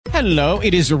Hello,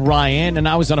 it is Ryan, and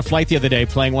I was on a flight the other day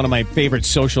playing one of my favorite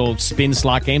social spin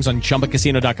slot games on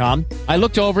ChumbaCasino.com. I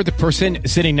looked over at the person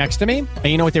sitting next to me, and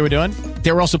you know what they were doing?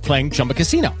 They were also playing Chumba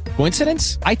Casino.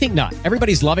 Coincidence? I think not.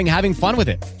 Everybody's loving having fun with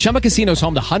it. Chumba Casino is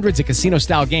home to hundreds of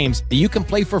casino-style games that you can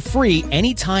play for free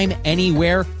anytime,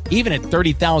 anywhere, even at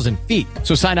 30,000 feet.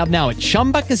 So sign up now at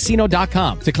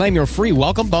ChumbaCasino.com to claim your free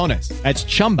welcome bonus. That's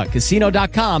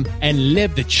ChumbaCasino.com and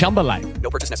live the Chumba life.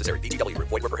 No purchase necessary. VGW.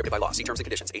 Void where prohibited by law. See terms and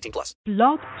conditions. 18+.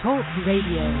 Blog Talk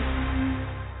Radio.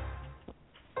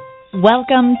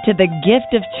 Welcome to The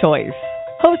Gift of Choice,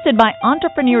 hosted by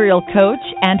entrepreneurial coach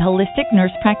and holistic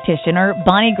nurse practitioner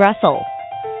Bonnie Gressel.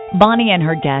 Bonnie and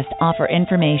her guests offer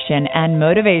information and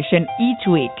motivation each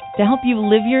week to help you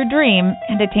live your dream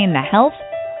and attain the health,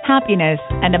 happiness,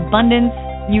 and abundance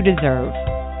you deserve.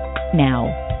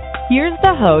 Now, here's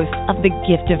the host of The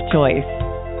Gift of Choice,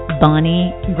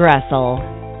 Bonnie Gressel.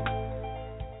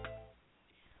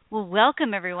 Well,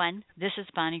 welcome, everyone. This is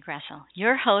Bonnie Gressel,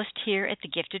 your host here at the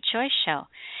Gift of Choice Show,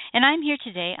 and I'm here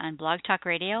today on Blog Talk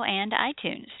Radio and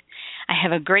iTunes. I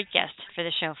have a great guest for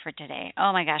the show for today.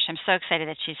 Oh, my gosh, I'm so excited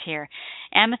that she's here.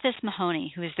 Amethyst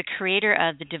Mahoney, who is the creator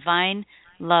of the Divine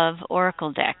Love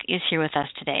Oracle deck, is here with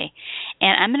us today,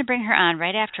 and I'm going to bring her on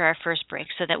right after our first break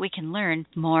so that we can learn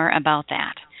more about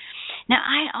that. Now,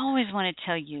 I always want to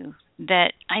tell you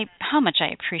that how much I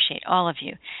appreciate all of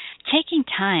you taking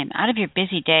time out of your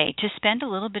busy day to spend a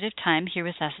little bit of time here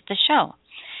with us at the show.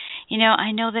 You know,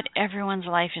 I know that everyone's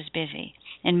life is busy,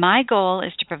 and my goal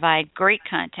is to provide great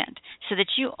content so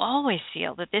that you always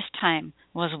feel that this time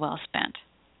was well spent.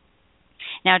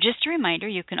 Now, just a reminder,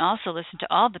 you can also listen to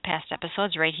all the past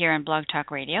episodes right here on Blog Talk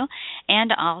Radio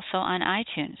and also on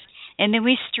iTunes. And then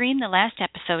we stream the last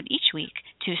episode each week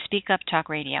to Speak Up Talk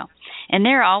Radio. And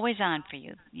they're always on for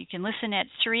you. You can listen at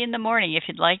 3 in the morning if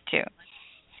you'd like to.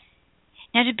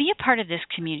 Now, to be a part of this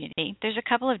community, there's a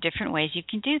couple of different ways you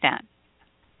can do that.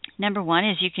 Number one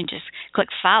is you can just click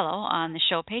follow on the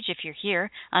show page if you're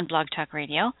here on Blog Talk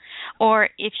Radio. Or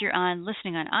if you're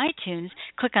listening on iTunes,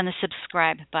 click on the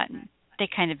subscribe button. They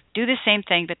kind of do the same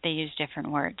thing, but they use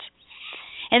different words.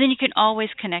 And then you can always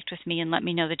connect with me and let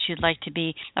me know that you'd like to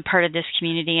be a part of this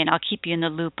community, and I'll keep you in the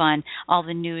loop on all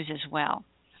the news as well.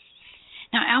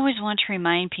 Now, I always want to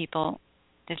remind people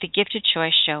that the Gift of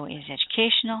Choice show is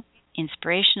educational,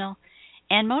 inspirational,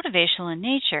 and motivational in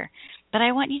nature, but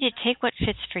I want you to take what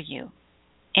fits for you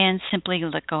and simply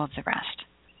let go of the rest.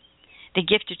 The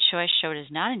Gift of Choice show does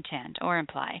not intend or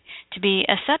imply to be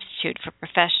a substitute for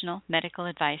professional medical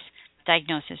advice,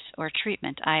 diagnosis, or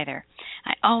treatment either.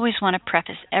 I always want to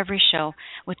preface every show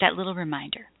with that little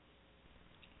reminder.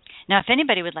 Now, if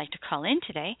anybody would like to call in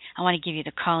today, I want to give you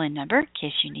the call-in number in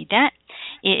case you need that.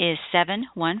 It is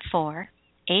 714-816-4716.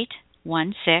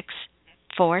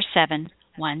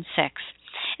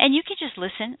 And you can just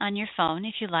listen on your phone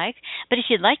if you like. But if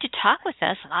you'd like to talk with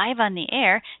us live on the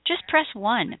air, just press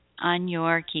 1 on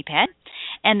your keypad,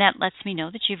 and that lets me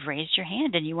know that you've raised your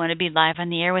hand and you want to be live on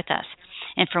the air with us.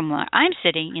 And from where I'm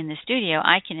sitting in the studio,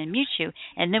 I can unmute you,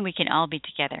 and then we can all be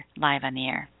together live on the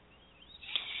air.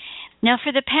 Now,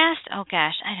 for the past,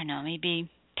 maybe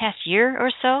past year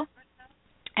or so,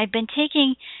 I've been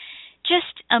taking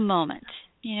just a moment,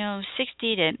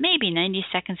 60 to maybe 90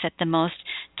 seconds at the most,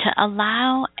 to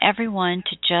allow everyone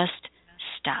to just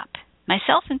stop,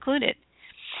 myself included.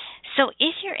 So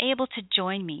if you're able to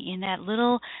join me in that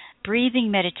little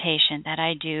breathing meditation that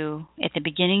I do at the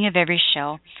beginning of every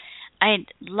show,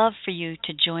 I'd love for you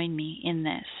to join me in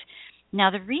this. Now,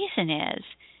 the reason is,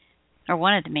 or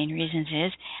one of the main reasons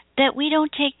is, that we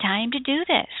don't take time to do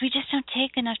this. We just don't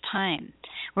take enough time.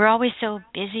 We're always so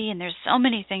busy and there's so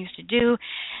many things to do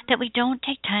that we don't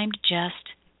take time to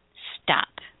just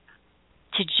stop,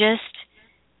 to just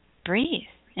breathe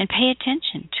and pay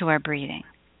attention to our breathing.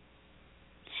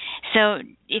 So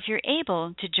if you're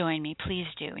able to join me, please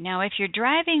do. Now, if you're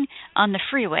driving on the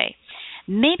freeway,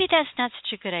 maybe that's not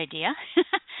such a good idea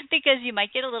because you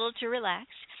might get a little too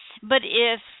relaxed. But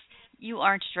if you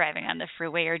aren't driving on the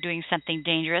freeway or doing something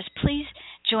dangerous, please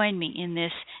join me in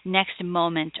this next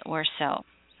moment or so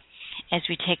as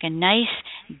we take a nice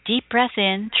deep breath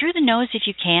in through the nose if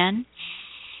you can,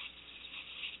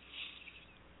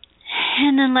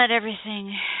 and then let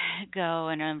everything go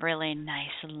in a really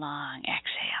nice long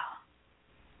exhale.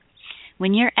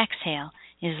 When your exhale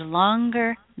is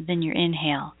longer than your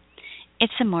inhale,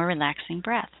 it's a more relaxing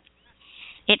breath.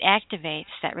 It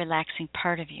activates that relaxing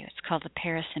part of you. It's called the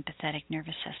parasympathetic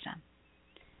nervous system.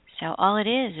 So all it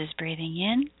is breathing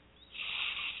in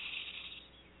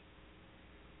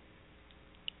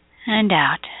and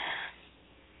out.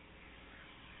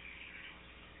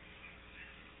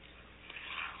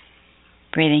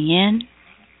 Breathing in.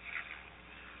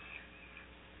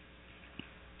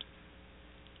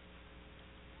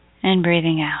 And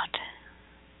breathing out.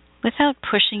 Without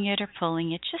pushing it or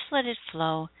pulling it, just let it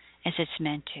flow as it's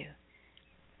meant to.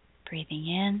 Breathing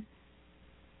in.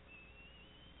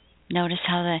 Notice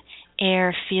how the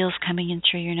air feels coming in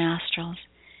through your nostrils.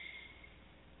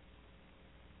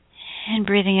 And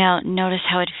breathing out, notice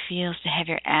how it feels to have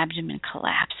your abdomen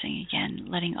collapsing again,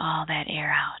 letting all that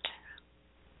air out.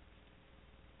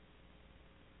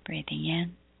 Breathing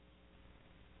in.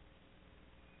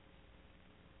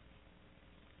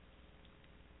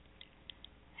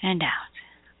 And out.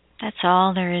 That's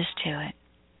all there is to it.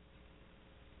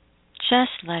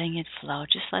 Just letting it flow,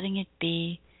 just letting it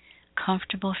be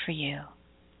comfortable for you.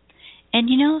 And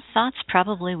thoughts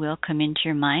probably will come into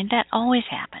your mind. That always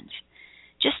happens.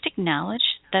 Just acknowledge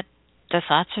that the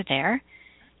thoughts are there,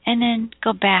 and then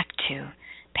go back to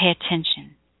pay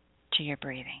attention to your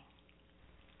breathing.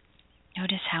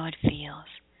 Notice how it feels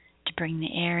to bring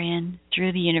the air in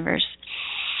through the universe.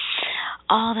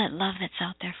 All that love that's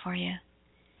out there for you.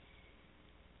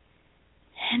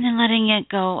 And then letting it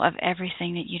go of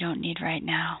everything that you don't need right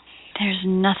now. There's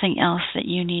nothing else that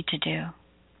you need to do.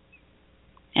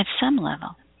 At some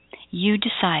level, you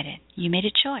decided, you made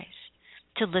a choice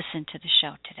to listen to the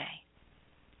show today.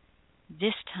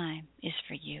 This time is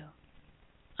for you.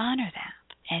 Honor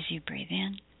that as you breathe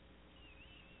in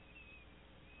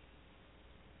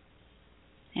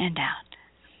and out.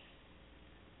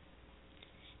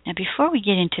 Now, before we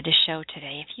get into the show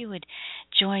today, if you would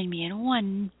join me in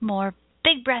one more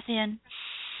big breath in,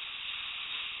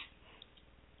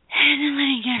 and then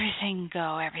letting everything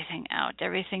go, everything out,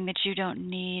 everything that you don't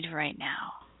need right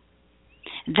now.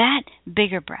 That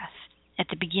bigger breath at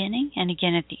the beginning and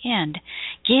again at the end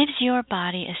gives your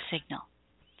body a signal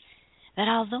that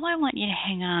although I want you to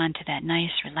hang on to that nice,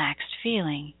 relaxed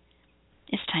feeling,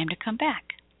 it's time to come back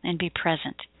and be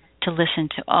present to listen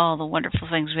to all the wonderful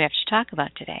things we have to talk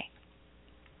about today.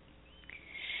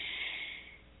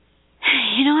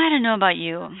 I don't know about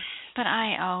you, but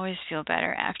I always feel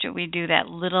better after we do that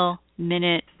little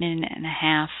minute and a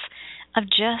half of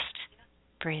just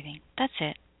breathing. That's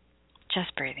it.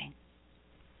 Just breathing.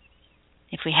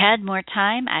 If we had more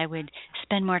time, I would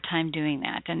spend more time doing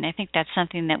that. And I think that's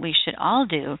something that we should all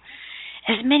do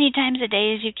as many times a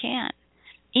day as you can.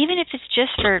 Even if it's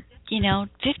just for,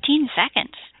 15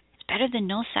 seconds. It's better than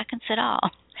no seconds at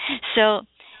all. So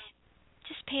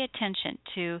just pay attention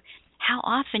to how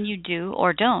often you do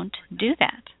or don't do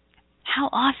that. How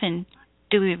often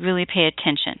do we really pay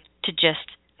attention to just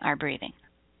our breathing?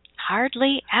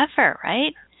 Hardly ever,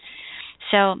 right?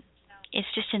 So it's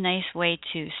just a nice way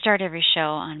to start every show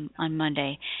on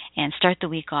Monday and start the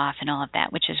week off and all of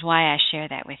that, which is why I share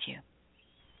that with you.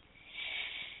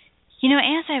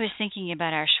 As I was thinking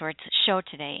about our short show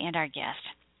today and our guest,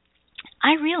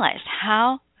 I realized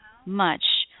how much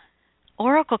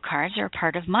oracle cards are a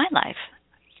part of my life.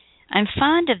 I'm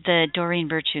fond of the Doreen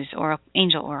Virtue's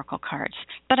Angel Oracle cards,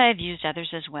 but I've used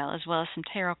others as well as some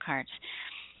tarot cards.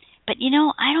 But,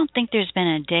 I don't think there's been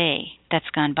a day that's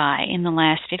gone by in the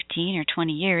last 15 or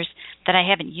 20 years that I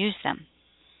haven't used them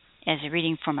as a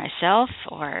reading for myself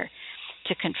or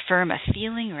to confirm a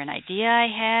feeling or an idea I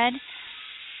had,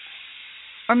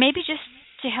 or maybe just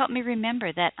to help me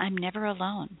remember that I'm never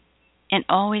alone and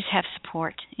always have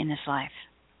support in this life.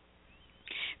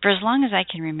 For as long as I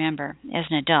can remember as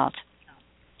an adult,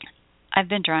 I've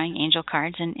been drawing angel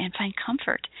cards and find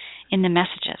comfort in the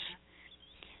messages.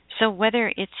 So whether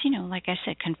it's, like I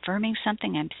said, confirming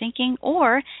something I'm thinking,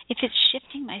 or if it's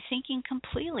shifting my thinking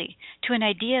completely to an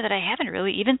idea that I haven't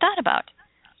really even thought about,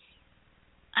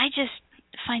 I just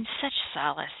find such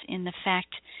solace in the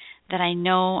fact that I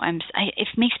know it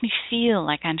makes me feel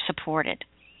like I'm supported.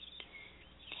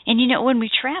 And, when we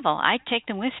travel, I take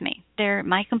them with me. They're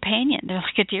my companion. They're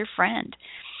like a dear friend.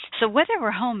 So whether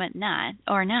we're home or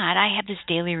not, I have this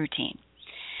daily routine.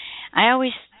 I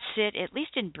always sit, at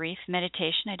least in brief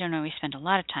meditation. I don't always spend a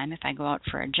lot of time. If I go out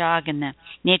for a jog in the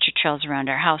nature trails around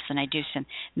our house, and I do some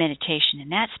meditation in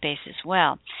that space as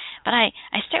well. But I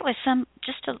start with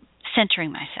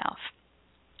centering myself.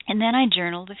 And then I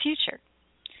journal the future.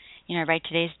 I write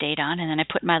today's date on, and then I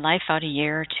put my life out a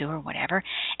year or two or whatever,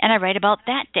 and I write about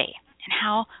that day and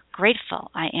how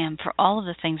grateful I am for all of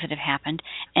the things that have happened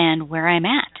and where I'm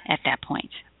at that point.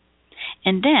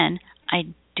 And then I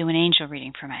do an angel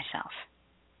reading for myself.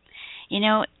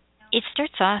 It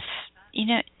starts off,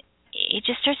 it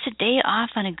just starts the day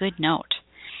off on a good note.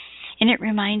 And it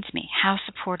reminds me how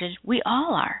supported we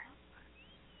all are.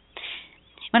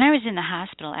 When I was in the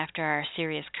hospital after our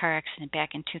serious car accident back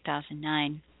in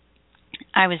 2009,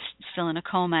 I was still in a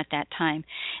coma at that time,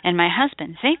 and my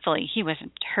husband, thankfully, he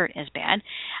wasn't hurt as bad.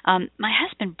 My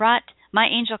husband brought my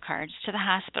angel cards to the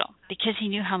hospital because he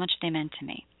knew how much they meant to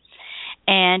me,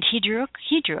 and he drew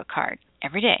a card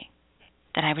every day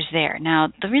that I was there. Now,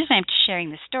 the reason I'm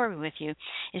sharing this story with you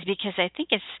is because I think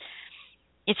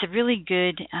it's a really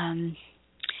good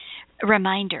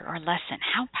reminder or lesson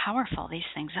how powerful these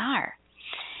things are.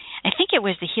 I think it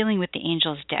was the Healing with the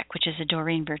Angels deck, which is a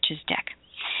Doreen Birch's deck.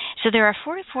 So there are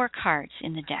 44 cards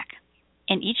in the deck,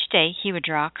 and each day he would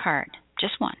draw a card,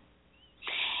 just one.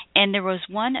 And there was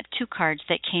one of two cards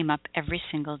that came up every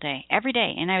single day, every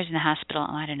day. And I was in the hospital,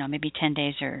 I don't know, maybe 10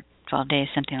 days or 12 days,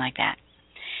 something like that.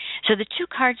 So the two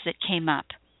cards that came up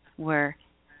were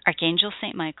Archangel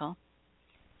St. Michael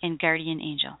and Guardian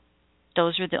Angel.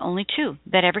 Those were the only two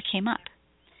that ever came up.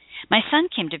 My son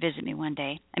came to visit me one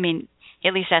day. I mean,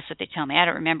 at least that's what they tell me. I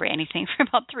don't remember anything for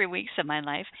about 3 weeks of my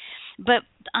life. But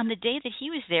on the day that he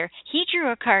was there, he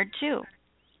drew a card too.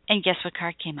 And guess what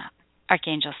card came up?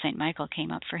 Archangel St. Michael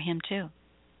came up for him too.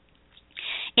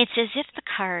 It's as if the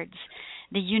cards,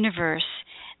 the universe,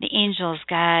 the angels,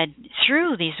 God,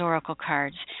 through these oracle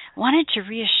cards, wanted to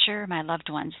reassure my loved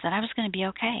ones that I was going to be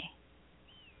okay.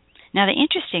 Now, the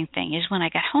interesting thing is when I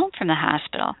got home from the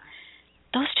hospital,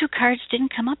 those two cards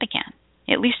didn't come up again,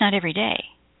 at least not every day.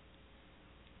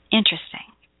 Interesting.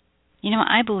 You know,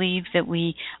 I believe that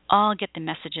we all get the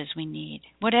messages we need,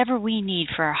 whatever we need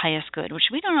for our highest good, which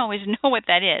we don't always know what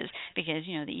that is because,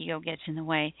 you know, the ego gets in the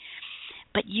way.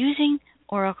 But using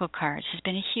oracle cards has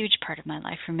been a huge part of my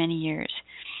life for many years,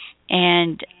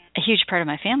 and a huge part of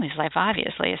my family's life,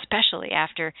 obviously, especially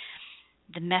after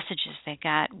the messages they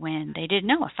got when they didn't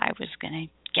know if I was going to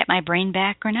get my brain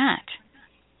back or not.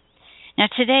 Now,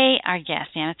 today, our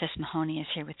guest, Amethyst Mahoney, is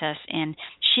here with us, and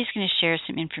she's going to share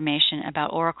some information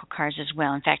about oracle cards as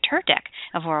well. In fact, her deck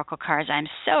of oracle cards. I'm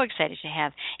so excited to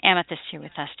have Amethyst here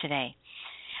with us today.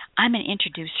 I'm going to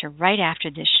introduce her right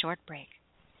after this short break.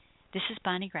 This is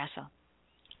Bonnie Gressel,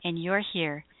 and you're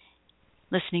here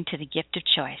listening to The Gift of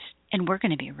Choice, and we're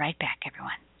going to be right back,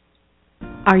 everyone.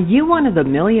 Are you one of the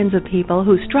millions of people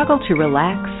who struggle to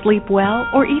relax, sleep well,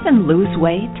 or even lose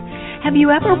weight? Have you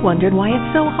ever wondered why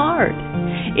it's so hard?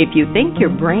 If you think your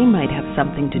brain might have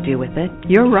something to do with it,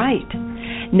 you're right.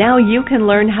 Now you can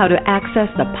learn how to access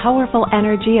the powerful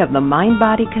energy of the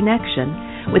mind-body connection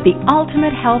with the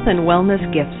Ultimate Health and Wellness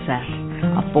Gift Set,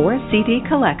 a 4-CD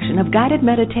collection of guided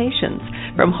meditations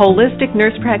from holistic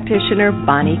nurse practitioner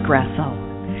Bonnie Gressel.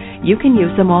 You can use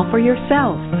them all for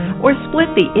yourself or split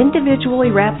the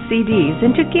individually wrapped CDs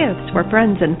into gifts for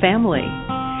friends and family.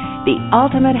 The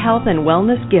Ultimate Health and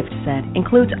Wellness Gift Set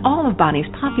includes all of Bonnie's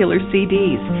popular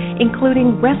CDs,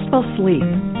 including Restful Sleep,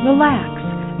 Relax,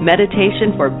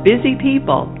 Meditation for Busy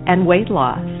People, and Weight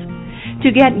Loss.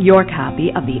 To get your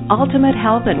copy of the Ultimate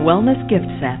Health and Wellness Gift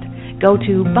Set, go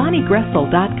to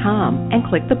bonniegressel.com and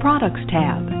click the Products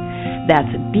tab.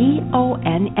 That's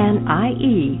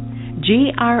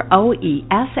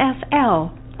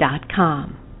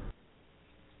BonnieGressel.com.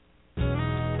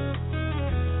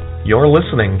 You're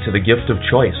listening to The Gift of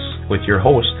Choice with your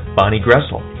host, Bonnie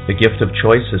Gressel. The Gift of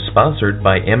Choice is sponsored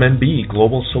by MNB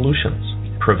Global Solutions,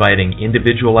 providing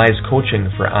individualized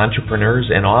coaching for entrepreneurs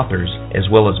and authors, as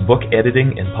well as book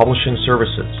editing and publishing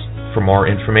services. For more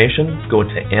information, go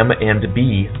to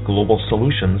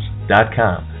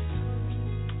mnbglobalsolutions.com.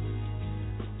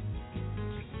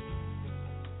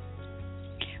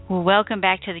 Well, welcome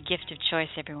back to The Gift of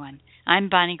Choice, everyone. I'm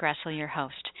Bonnie Gressel, your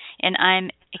host, and I'm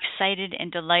excited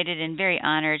and delighted and very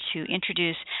honored to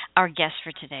introduce our guest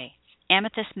for today,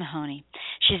 Amethyst Mahoney.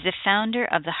 She's the founder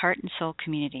of the Heart and Soul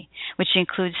Community, which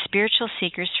includes spiritual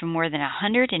seekers from more than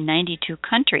 192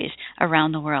 countries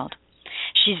around the world.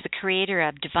 She's the creator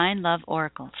of Divine Love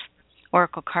Oracle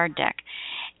card deck,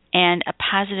 and a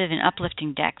positive and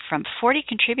uplifting deck from 40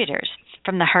 contributors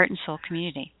from the Heart and Soul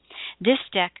Community. This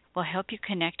deck will help you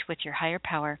connect with your higher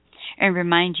power and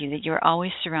remind you that you're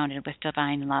always surrounded with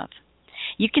divine love.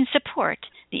 You can support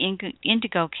the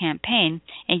Indigo campaign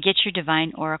and get your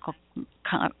Divine Love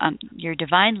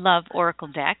Oracle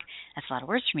deck. That's a lot of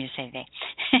words for me to say today.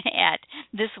 At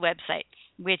this website,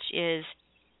 which is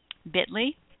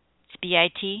bit.ly,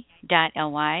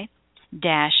 bit.ly /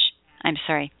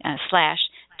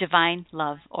 Divine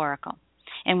Love Oracle.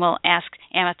 And we'll ask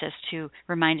Amethyst to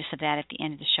remind us of that at the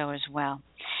end of the show as well.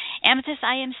 Amethyst,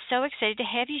 I am so excited to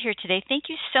have you here today. Thank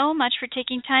you so much for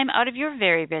taking time out of your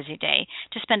very busy day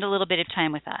to spend a little bit of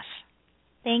time with us.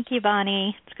 Thank you,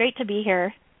 Bonnie. It's great to be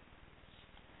here.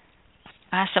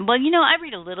 Awesome. Well, I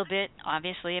read a little bit,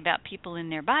 obviously, about people in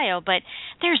their bio, but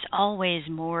there's always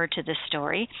more to the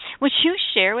story. Would you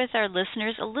share with our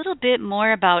listeners a little bit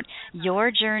more about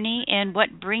your journey and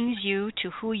what brings you to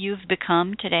who you've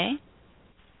become today?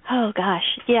 Oh,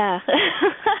 gosh, yeah.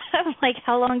 I'm like,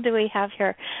 how long do we have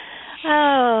here?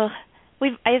 Oh,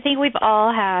 I think we've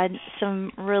all had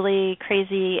some really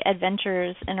crazy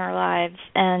adventures in our lives,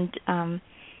 and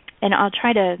I'll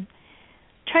try to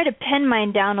pin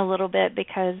mine down a little bit,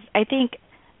 because I think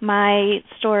my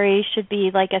story should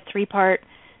be like a 3-part,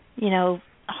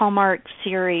 Hallmark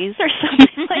series or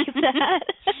something like that.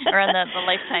 Or on the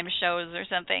Lifetime shows or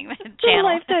something. The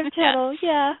Lifetime channel,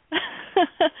 yeah.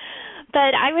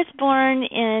 But I was born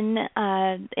in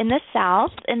the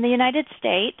South in the United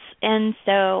States, and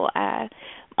so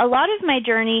a lot of my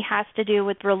journey has to do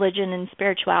with religion and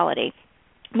spirituality,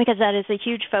 because that is a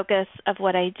huge focus of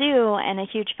what I do and a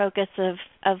huge focus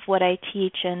of what I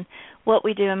teach and what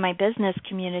we do in my business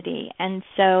community. And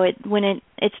so when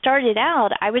it started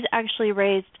out, I was actually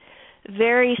raised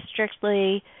very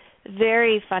strictly,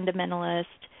 very fundamentalist,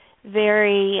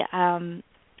 very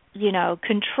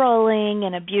controlling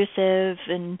and abusive,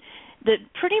 and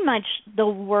pretty much the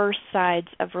worst sides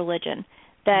of religion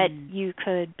that you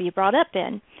could be brought up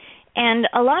in. And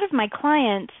a lot of my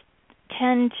clients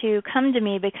tend to come to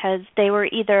me because they were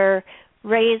either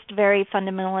raised very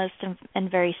fundamentalist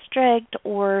and very strict,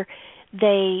 or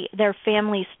their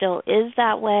family still is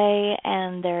that way,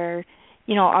 and they're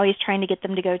always trying to get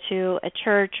them to go to a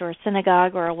church or a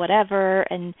synagogue or whatever,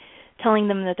 and telling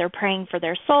them that they're praying for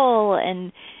their soul.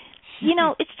 And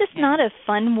it's just not a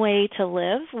fun way to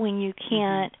live when you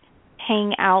can't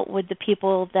hang out with the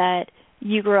people that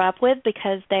you grew up with,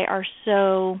 because they are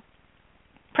so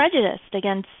prejudiced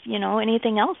against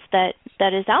anything else that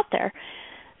is out there.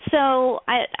 So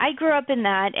I grew up in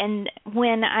that, and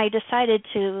when I decided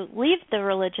to leave the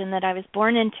religion that I was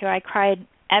born into, I cried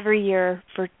every year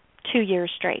for 2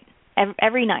 years straight.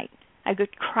 Every night I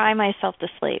would cry myself to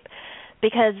sleep,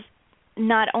 because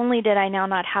not only did I now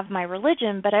not have my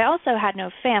religion, but I also had no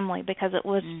family, because it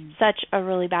was such a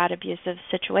really bad abusive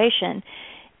situation.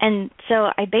 And so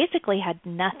I basically had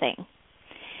nothing.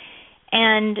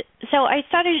 And so I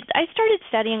started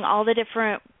studying all the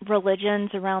different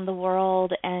religions around the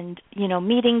world, and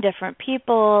meeting different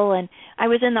people. And I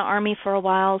was in the Army for a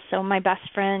while, so my best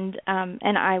friend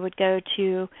and I would go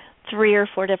to 3 or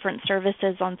 4 different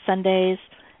services on Sundays.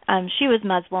 She was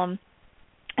Muslim,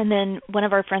 and then one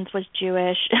of our friends was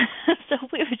Jewish, so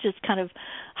we would just kind of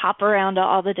hop around to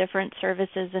all the different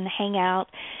services and hang out.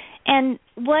 And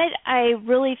what I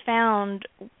really found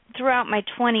throughout my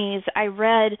 20s, I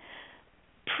read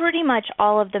pretty much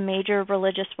all of the major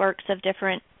religious works of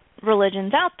different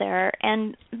religions out there,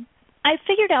 and I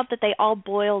figured out that they all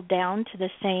boiled down to the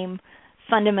same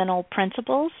fundamental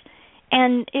principles,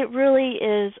 and it really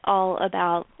is all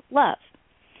about love.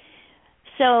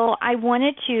 So I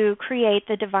wanted to create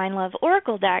the Divine Love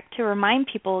Oracle deck to remind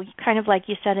people, kind of like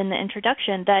you said in the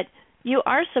introduction, that you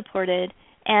are supported,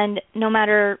 and no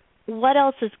matter what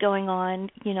else is going on,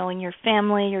 in your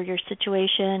family or your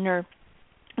situation, or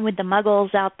with the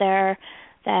muggles out there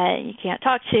that you can't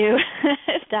talk to,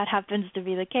 if that happens to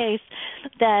be the case,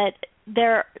 that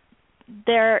there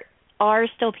are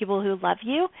still people who love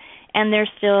you, and there's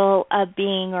still a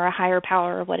being or a higher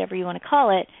power, or whatever you want to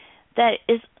call it, that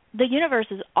is, the universe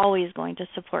is always going to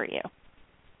support you.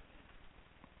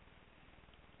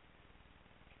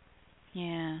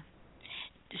 Yeah.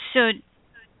 So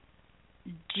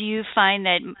do you find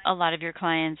that a lot of your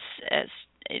clients,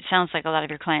 it sounds like a lot of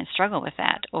your clients struggle with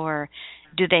that, or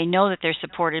do they know that they're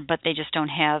supported, but they just don't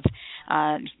have,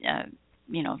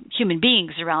 human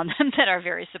beings around them that are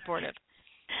very supportive?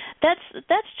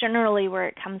 That's generally where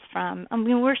it comes from. I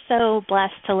mean, we're so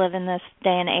blessed to live in this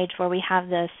day and age where we have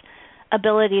this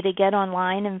ability to get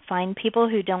online and find people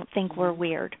who don't think we're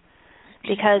weird.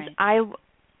 Because I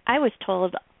was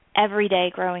told every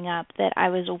day growing up that I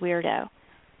was a weirdo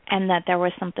and that there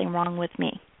was something wrong with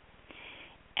me.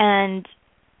 And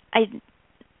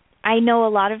I know a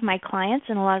lot of my clients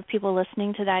and a lot of people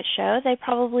listening to that show, they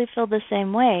probably feel the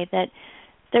same way, that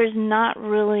there's not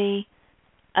really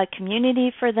a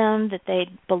community for them that they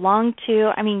belong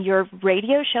to. I mean, your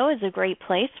radio show is a great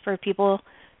place for people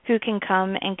who can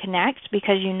come and connect,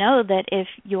 because you know that if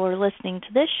you're listening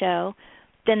to this show,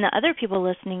 then the other people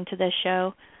listening to this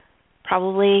show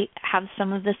probably have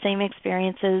some of the same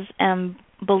experiences and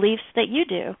beliefs that you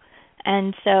do.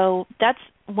 And so that's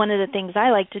one of the things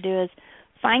I like to do, is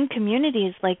find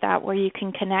communities like that where you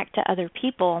can connect to other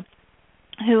people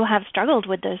who have struggled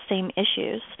with those same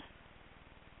issues.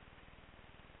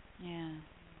 Yeah.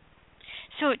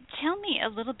 So tell me a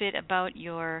little bit about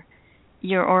your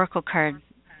oracle card,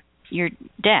 your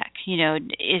deck. You know, is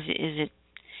it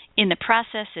in the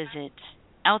process? Is it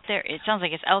out there? It sounds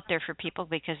like it's out there for people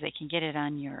because they can get it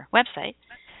on your website.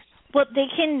 Well, they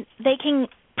can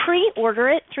pre-order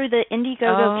it through the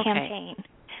Indiegogo campaign.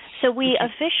 So we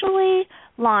officially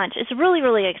launch. It's really,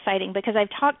 really exciting because I've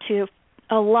talked to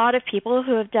a lot of people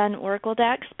who have done oracle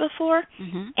decks before,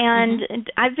 and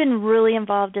I've been really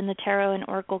involved in the tarot and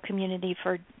oracle community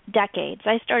for decades.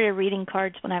 I started reading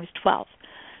cards when I was 12.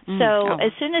 So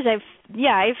as soon as I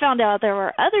found out there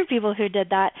were other people who did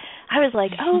that, I was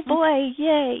like, oh boy,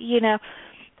 yay, you know.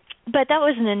 But that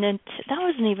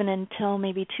wasn't even until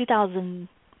maybe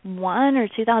 2001 or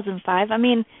 2005. I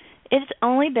mean, it's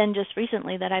only been just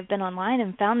recently that I've been online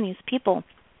and found these people.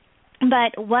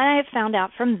 But what I've found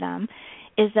out from them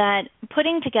is that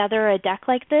putting together a deck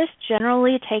like this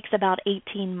generally takes about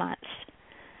 18 months.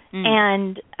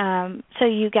 And so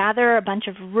you gather a bunch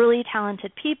of really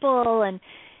talented people,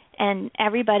 and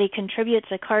everybody contributes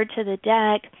a card to the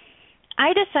deck.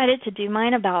 I decided to do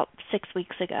mine about 6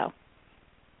 weeks ago.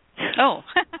 Oh,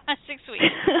 6 weeks.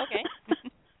 Okay.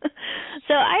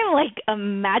 So I'm like a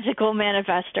magical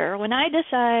manifester. When I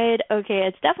decide, okay,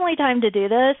 it's definitely time to do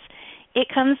this, it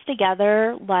comes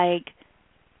together like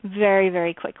very,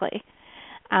 very quickly.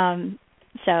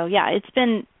 So yeah, it's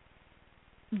been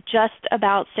just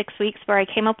about 6 weeks where I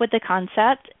came up with the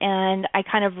concept, and I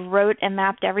kind of wrote and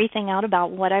mapped everything out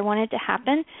about what I wanted to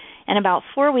happen. And about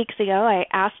 4 weeks ago, I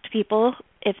asked people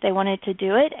if they wanted to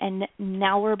do it, and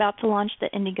now we're about to launch the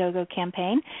Indiegogo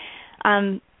campaign.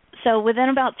 So within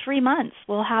about 3 months,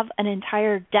 we'll have an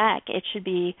entire deck. It should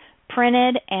be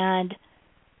printed and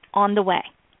on the way.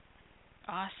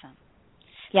 Awesome.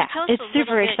 Yeah, it's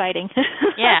super exciting.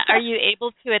 Yeah. Are you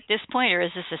able to, at this point, or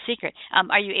is this a secret,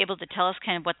 are you able to tell us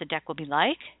kind of what the deck will be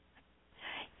like?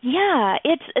 Yeah,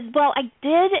 I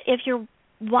did, if you're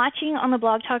watching on the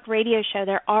Blog Talk radio show,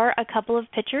 there are a couple of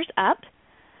pictures up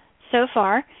so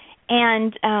far,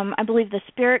 and I believe the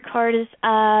Spirit card is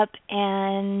up,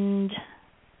 and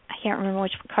I can't remember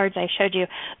which cards I showed you,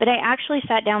 but I actually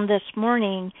sat down this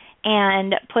morning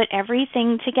and put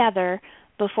everything together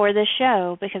before the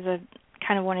show because I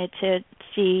kind of wanted to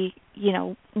see, you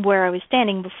know, where I was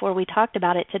standing before we talked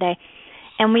about it today.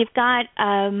 And we've got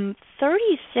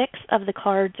 36 of the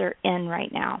cards are in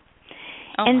right now.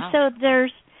 Oh, and wow. So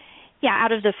there's,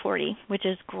 out of the 40, which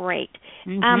is great.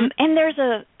 And there's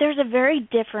a very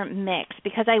different mix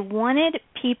because I wanted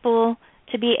people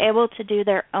to be able to do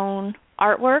their own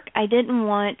artwork. I didn't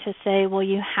want to say, well,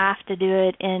 you have to do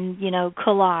it in, you know,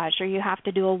 collage, or you have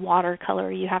to do a watercolor,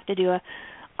 or you have to do a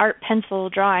art pencil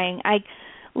drawing. I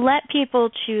let people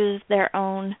choose their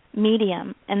own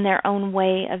medium and their own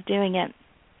way of doing it.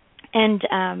 And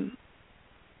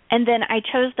then I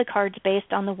chose the cards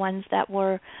based on the ones that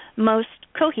were most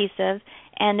cohesive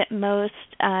and most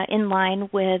in line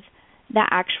with the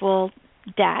actual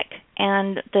deck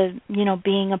and the, you know,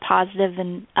 being a positive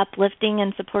and uplifting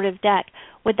and supportive deck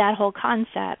with that whole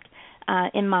concept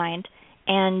in mind.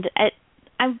 And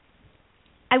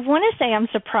I want to say I'm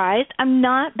surprised. I'm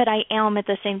not, but I am at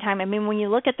the same time. I mean, when you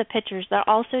look at the pictures, they're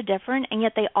all so different, and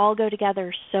yet they all go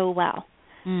together so well.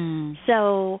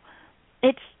 So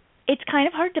it's kind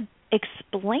of hard to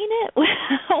explain it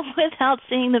without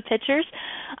seeing the pictures.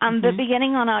 But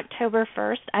beginning on October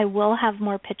 1st, I will have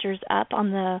more pictures up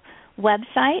on the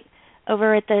website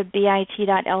over at the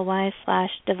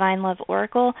bit.ly/Divine Love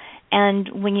Oracle. And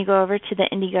when you go over to the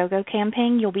Indiegogo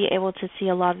campaign, you'll be able to see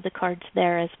a lot of the cards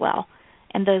there as well.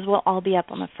 And those will all be up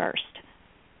on the 1st.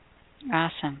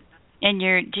 Awesome. And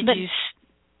did you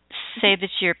say that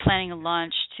you're planning a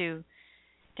launch to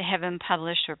have them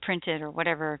published or printed or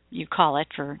whatever you call it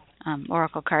for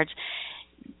oracle cards?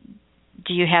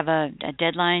 Do you have a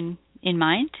deadline in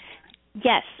mind?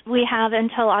 Yes, we have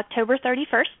until October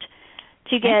 31st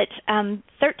to get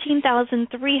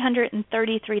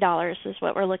 $13,333 is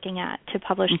what we're looking at to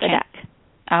publish the deck.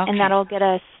 Okay. And that'll get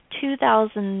us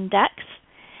 2,000 decks.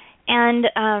 And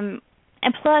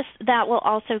plus, that will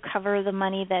also cover the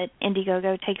money that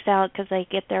Indiegogo takes out because they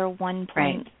get their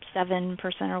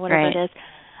 1.7% or whatever it is.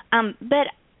 But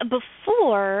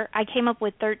before, I came up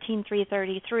with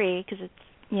 13,333 because it's,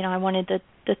 you know, I wanted the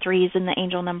threes and the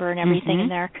angel number and everything in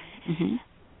there.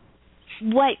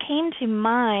 What came to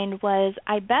mind was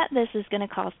I bet this is going to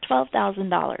cost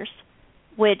 $12,000,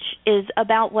 which is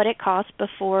about what it cost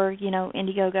before, you know,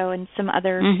 Indiegogo and some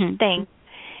other things.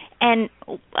 And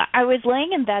I was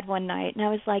laying in bed one night, and I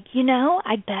was like, you know,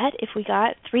 I bet if we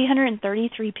got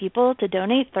 333 people to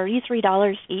donate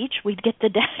 $33 each, we'd get the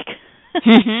deck.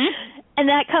 And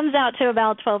that comes out to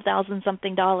about $12,000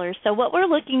 something. So what we're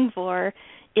looking for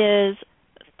is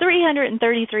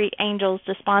 333 angels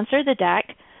to sponsor the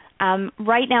deck.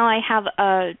 Right now I have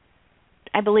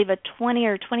I believe a $20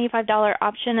 or $25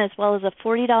 option as well as a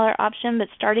 $40 option, but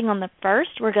starting on the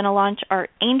 1st, we're going to launch our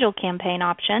angel campaign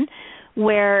option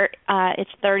where it's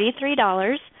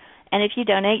 $33. And if you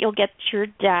donate, you'll get your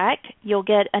deck. You'll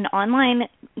get an online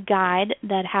guide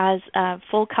that has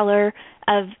full color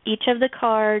of each of the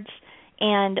cards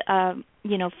and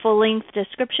full-length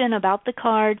description about the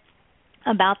card,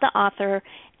 about the author,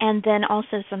 and then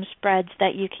also some spreads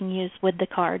that you can use with the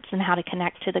cards and how to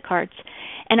connect to the cards.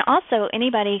 And also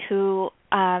anybody who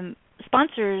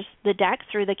sponsors the deck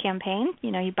through the campaign,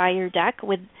 you buy your deck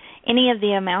with any of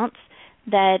the amounts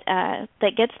that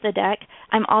gets the deck.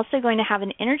 I'm also going to have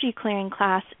an energy clearing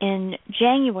class in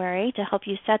January to help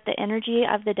you set the energy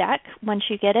of the deck once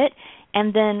you get it.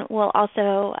 And then we'll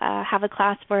also have a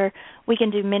class where we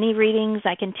can do mini readings.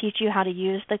 I can teach you how to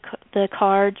use the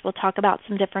cards. We'll talk about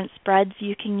some different spreads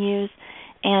you can use.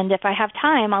 And if I have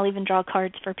time, I'll even draw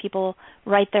cards for people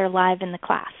right there live in the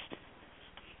class.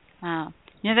 Wow.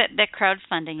 That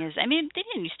crowdfunding is, they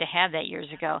didn't used to have that years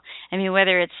ago.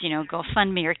 Whether it's,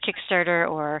 GoFundMe or Kickstarter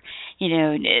or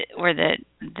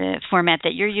the format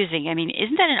that you're using,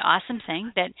 isn't that an awesome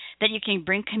thing that you can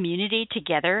bring community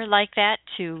together like that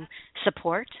to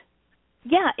support?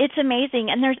 Yeah, it's amazing.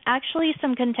 And there's actually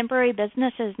some contemporary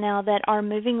businesses now that are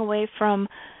moving away from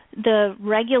the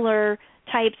regular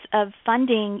types of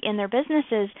funding in their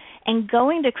businesses and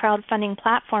going to crowdfunding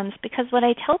platforms, because what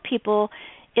I tell people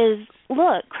is,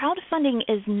 look, crowdfunding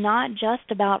is not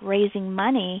just about raising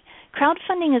money.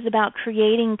 Crowdfunding is about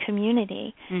creating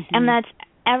community. And that's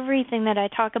everything that I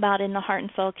talk about in the Heart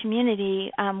and Soul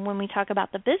community when we talk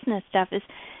about the business stuff is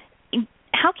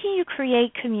how can you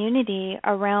create community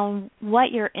around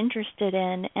what you're interested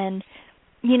in and,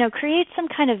 create some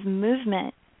kind of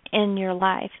movement in your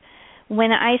life.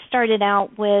 When I started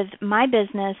out with my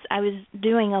business, I was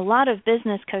doing a lot of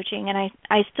business coaching, and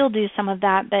I still do some of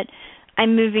that, but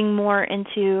I'm moving more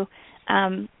into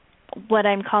what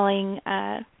I'm calling,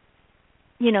 kind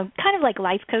of like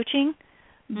life coaching,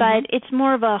 but it's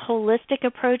more of a holistic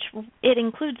approach. It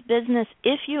includes business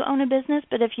if you own a business,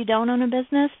 but if you don't own a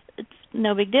business, it's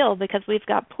no big deal because we've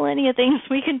got plenty of things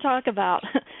we can talk about.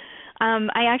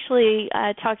 I actually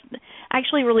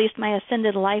released my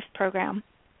Ascended Life program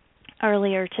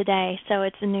earlier today, so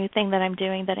it's a new thing that I'm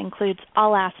doing that includes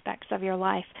all aspects of your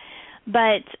life.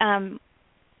 But I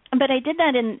did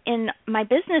that in my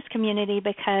business community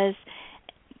because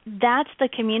that's the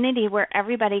community where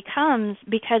everybody comes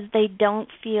because they don't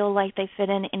feel like they fit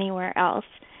in anywhere else.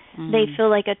 They feel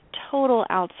like a total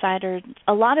outsider.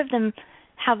 A lot of them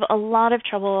have a lot of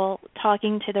trouble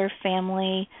talking to their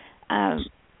family.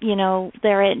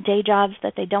 They're at day jobs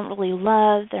that they don't really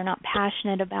love, they're not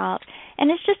passionate about. And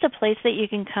it's just a place that you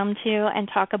can come to and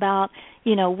talk about,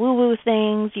 woo-woo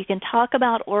things. You can talk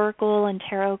about Oracle and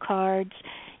tarot cards.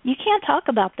 You can't talk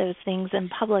about those things in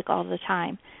public all the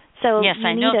time. So yes,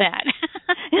 I know that.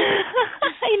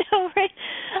 I know, right?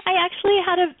 I actually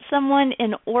had someone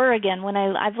in Oregon when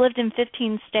I've lived in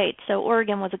 15 states, so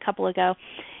Oregon was a couple ago,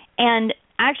 and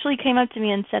actually came up to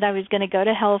me and said I was going to go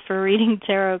to hell for reading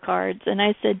tarot cards. And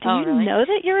I said, do you really? know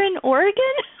that you're in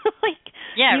Oregon?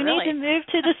 You really? need to move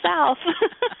to the South.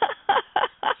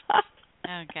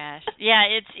 Oh, gosh. Yeah,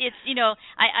 it's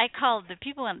I call the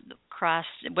people across,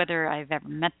 whether I've ever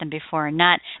met them before or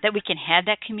not, that we can have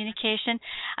that communication.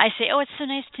 I say, it's so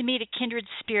nice to meet a kindred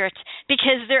spirit,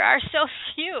 because there are so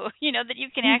few, that you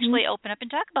can actually open up and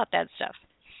talk about that stuff.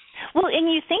 Well,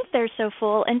 and you think they're so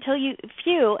full until you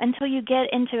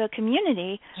get into a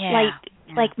community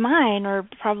like mine, or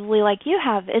probably like you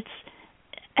have.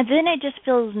 And then it just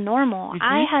feels normal.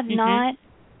 I have not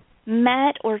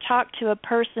met or talked to a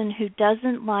person who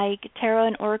doesn't like tarot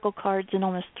and oracle cards in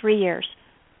almost 3 years.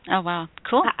 Oh, wow.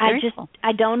 Cool. Cool.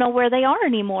 I don't know where they are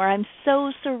anymore. I'm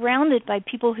so surrounded by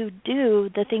people who do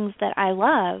the things that I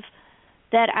love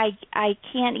that I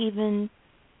can't even,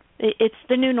 it's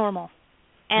the new normal.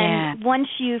 And once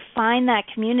you find that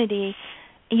community,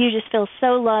 you just feel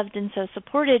so loved and so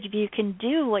supported. You can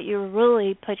do what you were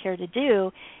really put here to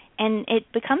do, and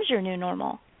it becomes your new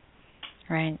normal.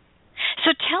 Right.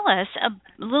 So tell us a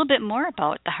little bit more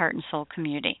about the Heart and Soul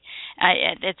community.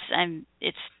 It's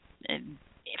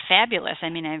fabulous.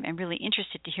 I'm really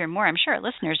interested to hear more. I'm sure our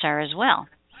listeners are as well.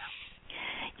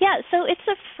 Yeah, so it's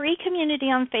a free community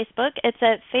on Facebook. It's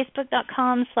at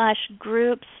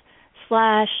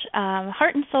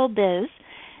facebook.com/groups/Heart and Soul Biz,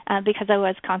 because I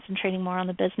was concentrating more on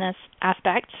the business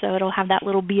aspect, so it'll have that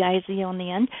little BIZ on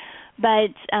the end.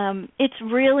 But it's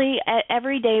really,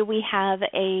 every day we have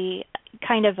a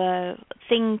kind of a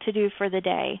thing to do for the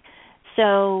day.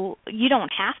 So you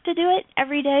don't have to do it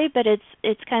every day, but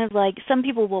it's kind of like some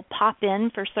people will pop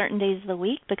in for certain days of the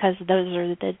week because those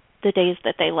are the days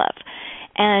that they love.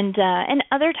 And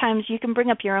other times you can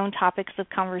bring up your own topics of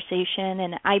conversation,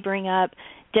 and I bring up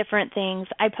different things.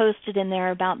 I posted in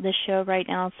there about this show right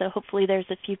now, so hopefully there's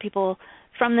a few people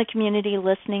from the community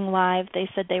listening live. They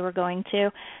said they were going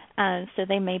to, so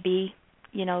they may be,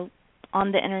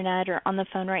 on the internet or on the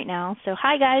phone right now. So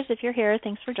hi guys, if you're here,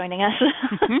 thanks for joining us.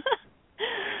 Mm-hmm.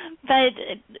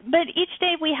 But each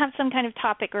day we have some kind of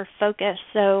topic or focus.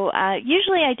 So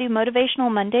usually I do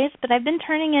Motivational Mondays, but I've been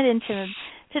turning it into,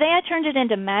 today I turned it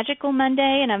into Magical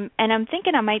Monday, and I'm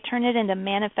thinking I might turn it into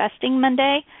Manifesting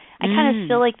Monday. I kind of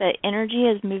feel like the energy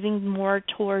is moving more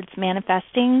towards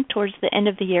manifesting towards the end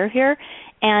of the year here,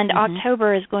 and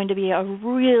October is going to be a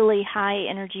really high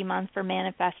energy month for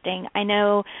manifesting. I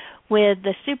know with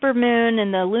the supermoon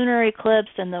and the lunar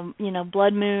eclipse and the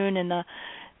blood moon and the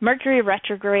Mercury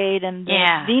retrograde and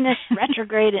the Venus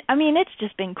retrograde. I mean, it's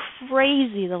just been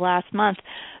crazy the last month.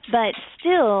 But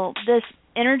still, this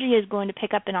energy is going to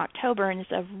pick up in October, and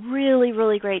it's a really,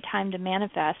 really great time to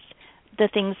manifest the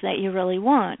things that you really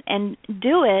want. And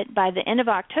do it by the end of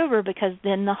October, because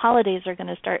then the holidays are going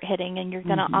to start hitting, and you're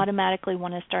going to automatically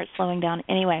want to start slowing down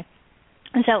anyway.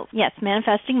 And so, yes,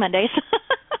 Manifesting Mondays.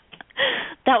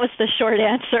 That was the short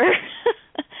answer.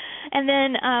 And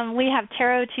then we have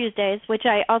Tarot Tuesdays, which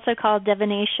I also call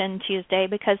Divination Tuesday,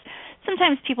 because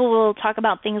sometimes people will talk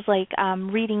about things like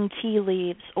reading tea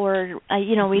leaves, or,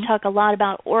 we talk a lot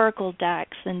about oracle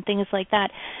decks and things like that.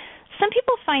 Some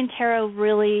people find tarot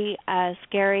really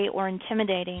scary or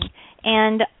intimidating,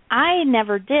 and I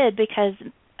never did, because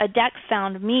a deck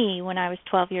found me when I was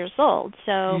 12 years old.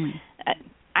 So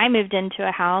I moved into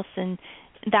a house, and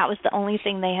that was the only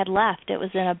thing they had left. It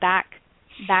was in a back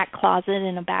closet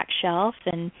in a back shelf,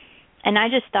 and I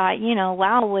just thought,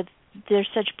 wow, there's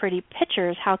such pretty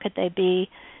pictures, how could they be,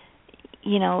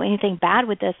 anything bad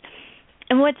with this?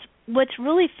 And what's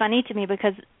really funny to me,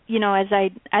 because as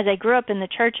I grew up in the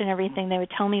church and everything, they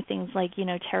would tell me things like,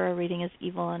 tarot reading is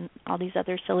evil and all these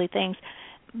other silly things.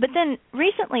 But then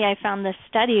recently I found this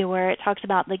study where it talks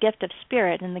about the gift of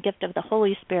spirit and the gift of the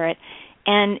Holy Spirit.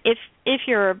 And if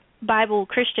you're a Bible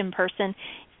Christian person,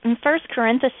 in 1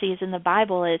 Corinthians in the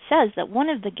Bible, it says that one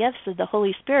of the gifts of the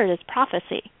Holy Spirit is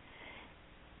prophecy.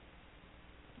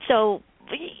 So,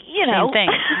 Same thing.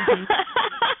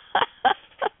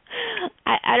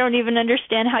 I don't even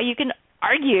understand how you can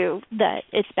argue that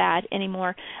it's bad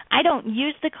anymore. I don't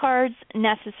use the cards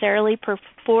necessarily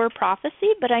for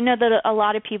prophecy, but I know that a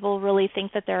lot of people really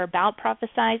think that they're about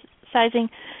prophesizing.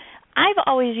 I've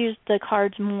always used the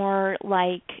cards more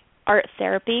like art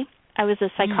therapy. I was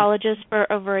a psychologist for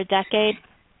over a decade,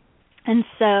 and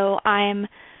so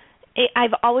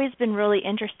I've always been really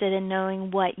interested in knowing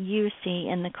what you see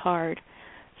in the card.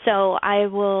 So I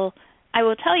will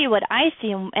tell you what I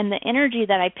see and the energy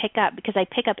that I pick up, because I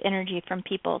pick up energy from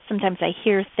people. Sometimes I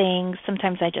hear things,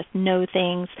 sometimes I just know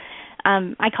things.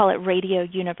 I call it radio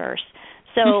universe.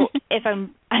 So if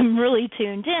I'm really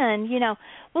tuned in,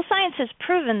 science has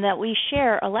proven that we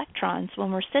share electrons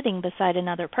when we're sitting beside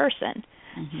another person.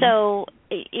 So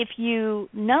if you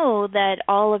know that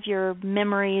all of your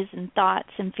memories and thoughts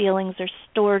and feelings are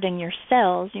stored in your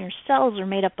cells are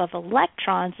made up of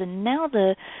electrons, and now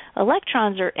the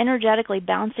electrons are energetically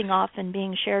bouncing off and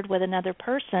being shared with another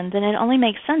person, then it only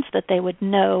makes sense that they would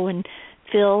know and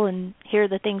feel and hear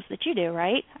the things that you do,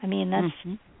 right? I mean, that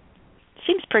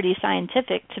seems pretty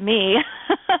scientific to me.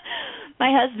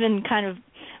 My husband kind of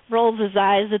rolls his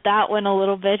eyes at that one a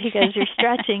little bit. He goes, "You're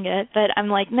stretching it," but I'm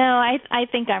like, no, I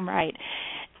think I'm right.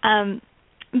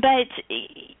 But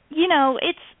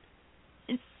it's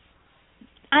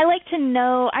I like to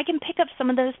know. I can pick up some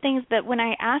of those things, but when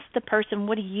I ask the person,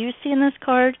 "What do you see in this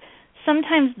card?"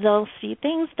 sometimes they'll see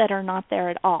things that are not there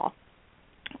at all,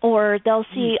 or they'll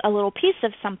see a little piece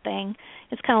of something.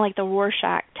 It's kind of like the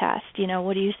Rorschach test.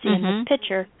 What do you see in this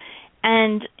picture?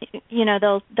 And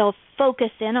they'll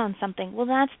focus in on something. Well,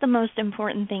 that's the most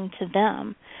important thing to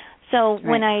them. So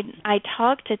when I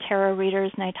talk to tarot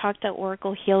readers and I talk to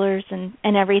oracle healers and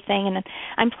everything, and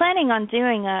I'm planning on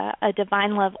doing a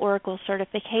Divine Love Oracle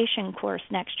certification course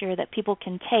next year that people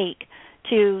can take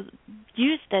to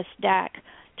use this deck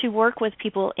to work with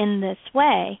people in this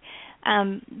way.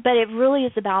 But it really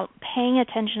is about paying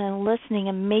attention and listening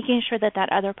and making sure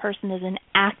that other person is an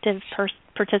active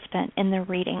participant in the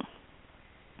reading.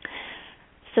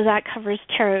 So that covers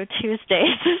Tarot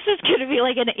Tuesdays. This is going to be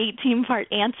like an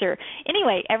 18-part answer.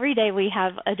 Anyway, every day we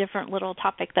have a different little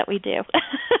topic that we do.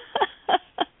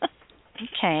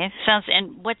 Okay, sounds.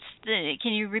 And what's the?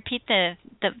 Can you repeat the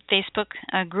Facebook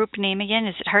group name again?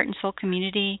 Is it Heart and Soul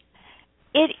Community?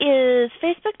 It is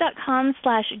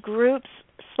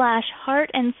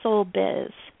facebook.com/groups/Heart and Soul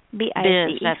Biz. BIZ.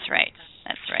 Biz. That's right.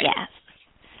 Yes.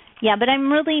 Yeah, but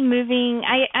I'm really moving.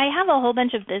 I have a whole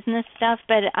bunch of business stuff,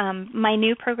 but my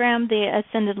new program, the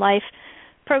Ascended Life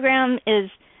program,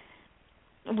 is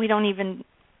we don't even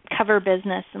cover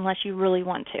business unless you really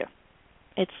want to.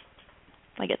 It's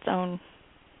like its own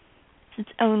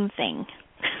thing.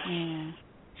 Yeah.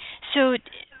 So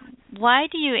why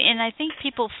do you, and I think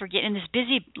people forget in this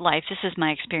busy life, this is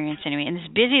my experience anyway, in this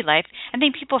busy life, I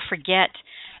think people forget,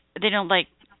 they don't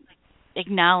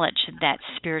acknowledge that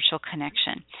spiritual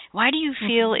connection. Why do you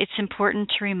feel it's important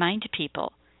to remind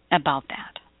people about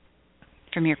that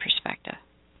from your perspective?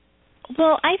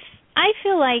 Well, I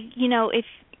feel like, if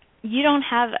you don't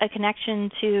have a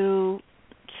connection to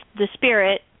the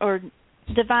spirit or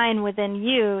divine within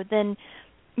you, then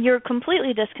you're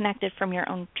completely disconnected from your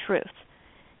own truth.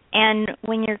 And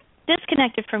when you're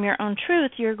disconnected from your own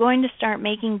truth, you're going to start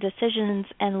making decisions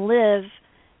and live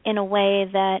in a way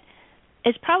that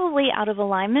is probably out of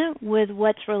alignment with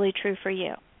what's really true for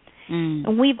you.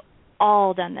 And we've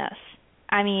all done this.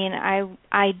 I mean,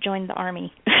 I joined the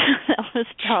Army. That was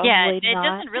probably it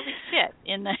doesn't really fit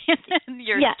in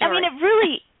your story. I mean,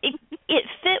 it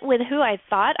fit with who I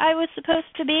thought I was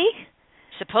supposed to be.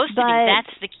 Supposed to be.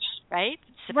 That's the key, right?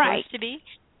 Supposed to be.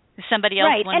 Somebody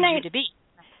else wanted you to be.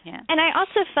 Yeah. And I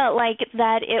also felt like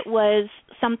that it was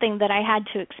something that I had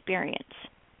to experience.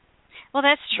 Well,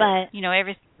 that's true. But,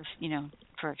 everything is,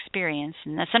 for experience.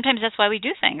 And sometimes that's why we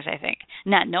do things, I think.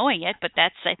 Not knowing it, but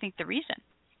that's, I think, the reason.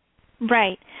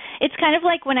 Right. It's kind of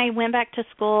like when I went back to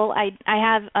school, I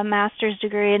have a master's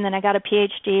degree, and then I got a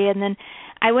PhD, and then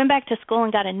I went back to school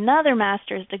and got another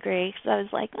master's degree because I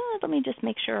was like, let me just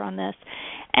make sure on this.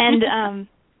 And,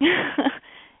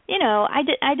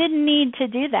 I didn't need to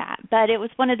do that, but it was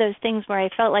one of those things where I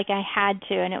felt like I had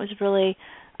to, and it was really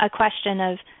a question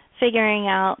of figuring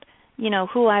out,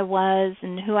 who I was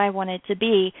and who I wanted to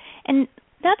be. And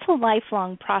that's a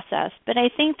lifelong process, but I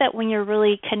think that when you're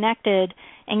really connected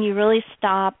and you really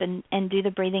stop and do the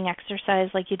breathing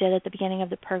exercise like you did at the beginning of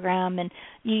the program, and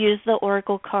you use the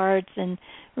oracle cards and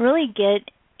really get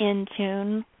in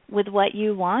tune with what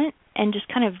you want and just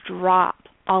kind of drop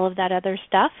all of that other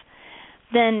stuff,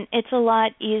 then it's a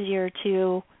lot easier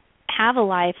to have a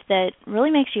life that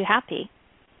really makes you happy.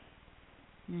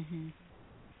 Mm-hmm.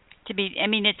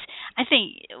 I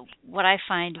think what I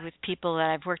find with people that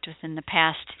I've worked with in the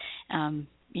past, in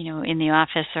the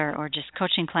office or just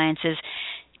coaching clients is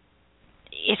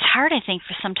it's hard, I think,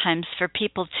 sometimes for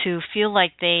people to feel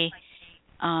like they,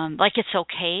 like it's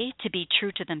okay to be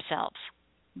true to themselves.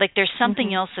 Like there's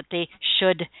something else that they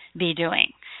should be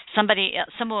doing.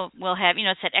 Someone will have,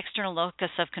 it's that external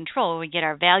locus of control. We get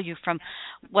our value from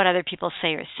what other people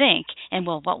say or think, and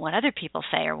what other people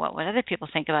say or what other people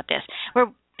think about this.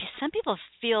 Where some people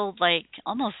feel like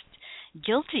almost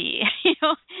guilty,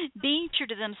 being true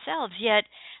to themselves. Yet,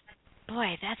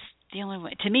 boy, that's the only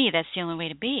way. To me, that's the only way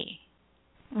to be.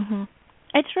 Mm-hmm.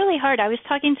 It's really hard. I was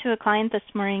talking to a client this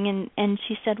morning, and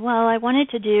she said, "Well, I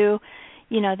wanted to do,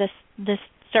 this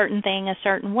certain thing a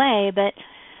certain way, but."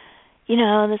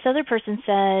 This other person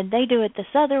said they do it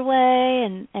this other way,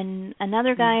 and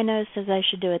another guy I know says I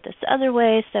should do it this other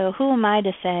way, so who am I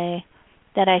to say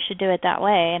that I should do it that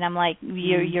way? And I'm like,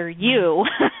 you're you.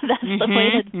 That's the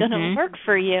way that's going to work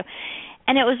for you.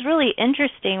 And it was really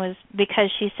interesting was because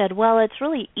she said, well, it's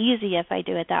really easy if I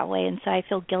do it that way, and so I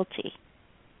feel guilty.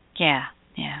 Yeah.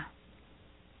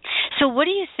 So what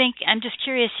do you think, I'm just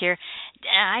curious here,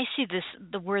 I see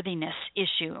the worthiness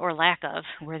issue or lack of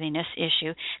worthiness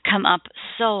issue come up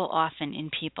so often in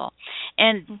people.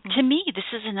 And to me,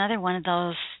 this is another one of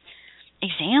those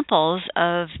examples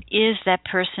of, is that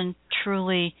person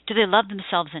truly, do they love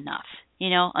themselves enough?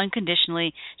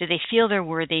 Unconditionally, do they feel they're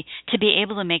worthy to be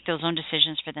able to make those own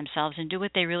decisions for themselves and do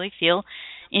what they really feel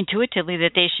intuitively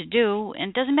that they should do, and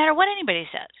it doesn't matter what anybody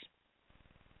says.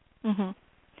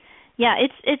 Yeah,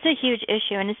 it's a huge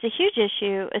issue, and it's a huge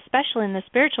issue, especially in the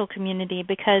spiritual community,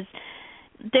 because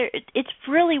it's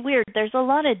really weird. There's a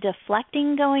lot of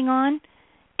deflecting going on,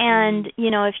 and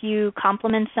if you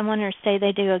compliment someone or say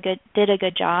they did a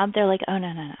good job, they're like, oh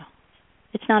no,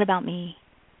 it's not about me.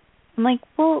 I'm like,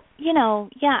 well,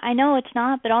 yeah, I know it's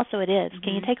not, but also it is.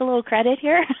 Can you take a little credit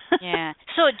here? Yeah.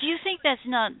 So do you think that's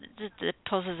not? That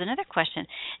poses another question.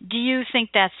 Do you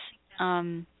think that's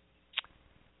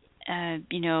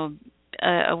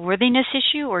a worthiness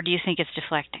issue, or do you think it's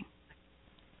deflecting?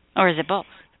 Or is it both?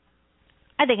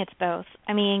 I think it's both.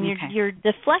 I mean, you're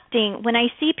deflecting. When I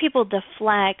see people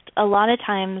deflect, a lot of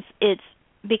times it's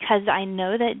because I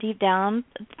know that deep down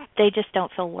they just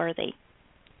don't feel worthy.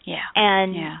 Yeah.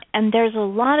 And there's a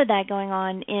lot of that going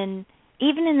on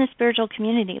even in the spiritual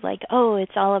community, like, oh,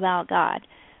 it's all about God.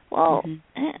 Well,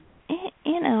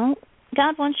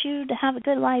 God wants you to have a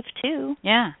good life too.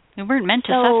 Yeah. We weren't meant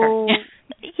to suffer.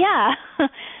 Yeah.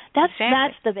 That's Exactly.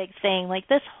 That's the big thing. Like,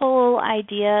 this whole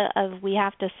idea of we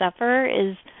have to suffer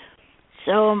is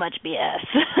so much BS.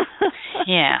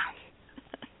 Yeah.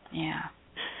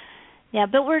 Yeah,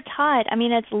 but we're taught. I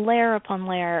mean, it's layer upon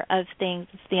layer of things.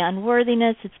 It's the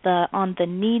unworthiness. It's the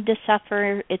need to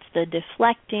suffer. It's the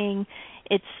deflecting.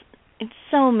 It's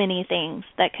so many things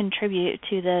that contribute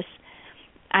to this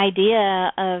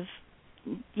idea of,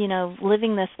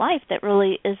 living this life that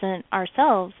really isn't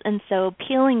ourselves. And so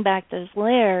peeling back those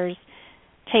layers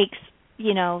takes,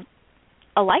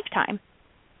 a lifetime.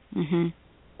 Mm-hmm.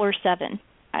 Or 7.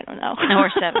 I don't know. Or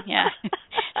 7, yeah.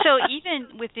 So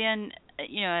even within,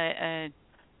 a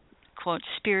quote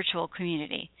spiritual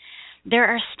community, there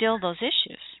are still those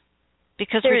issues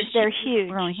because they're huge.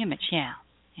 We're only humans. Yeah.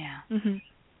 Mm-hmm.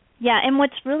 Yeah, and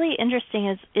what's really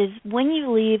interesting is when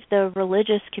you leave the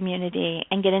religious community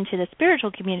and get into the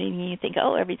spiritual community, and you think,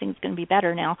 oh, everything's going to be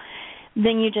better now,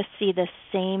 then you just see the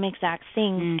same exact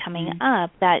things coming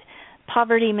up, that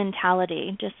poverty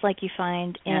mentality, just like you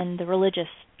find in the religious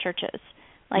churches.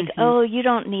 Like, oh, you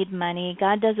don't need money.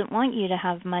 God doesn't want you to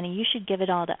have money. You should give it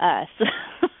all to us.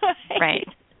 Right.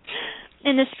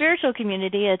 In the spiritual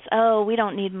community, it's, oh, we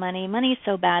don't need money. Money's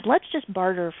so bad. Let's just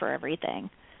barter for everything.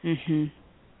 Mm-hmm.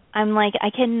 I'm like, I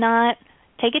cannot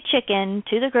take a chicken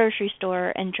to the grocery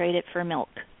store and trade it for milk.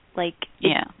 Like,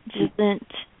 it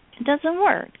doesn't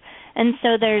work. And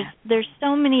so there's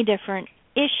so many different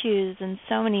issues and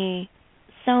so many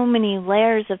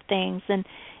layers of things. And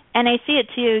I see it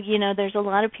too, there's a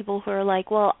lot of people who are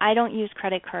like, well, I don't use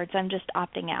credit cards, I'm just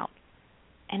opting out.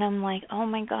 And I'm like, oh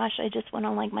my gosh, I just went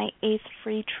on like my 8th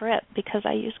free trip because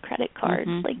I use credit cards.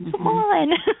 Come on.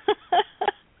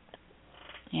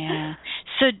 Yeah.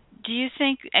 So do you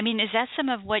think, is that some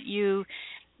of what you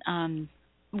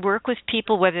work with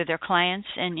people, whether they're clients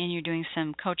and you're doing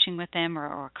some coaching with them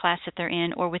or a class that they're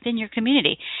in, or within your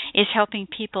community, is helping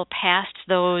people past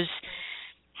those,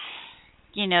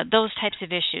 those types of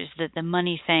issues, the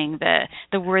money thing,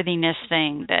 the worthiness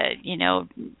thing, the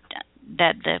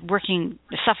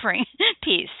suffering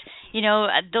piece.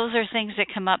 Those are things that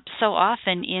come up so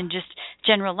often in just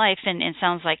general life, and it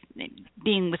sounds like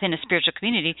being within a spiritual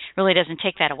community really doesn't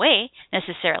take that away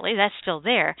necessarily. That's still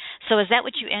there. So is that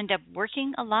what you end up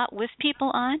working a lot with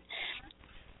people on?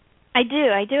 I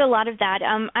do a lot of that.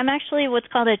 I'm actually what's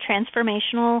called a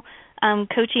transformational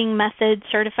coaching method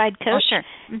certified coach. Oh, sure.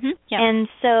 Mm-hmm. Yep. And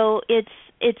so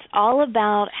it's all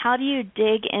about how do you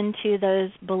dig into those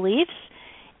beliefs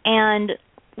and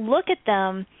look at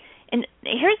them. And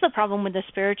here's the problem with the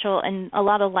spiritual and a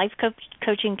lot of life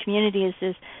coaching communities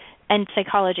and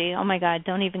psychology. Oh, my God,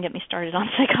 don't even get me started on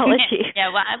psychology. Yeah,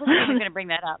 well, I wasn't even going to bring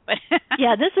that up. But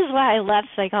yeah, this is why I left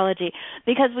psychology,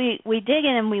 because we dig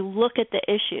in and we look at the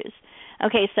issues.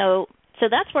 Okay, so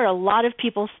that's where a lot of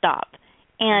people stop.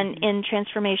 And in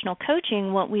transformational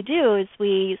coaching, what we do is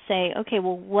we say, okay,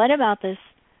 well, what about this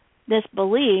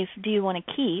belief do you want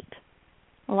to keep?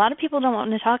 A lot of people don't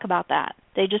want to talk about that.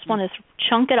 They just want to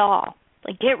chunk it all,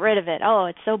 like get rid of it. Oh,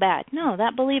 it's so bad. No,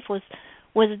 that belief was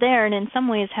there and in some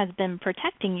ways has been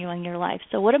protecting you in your life.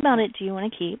 So what about it do you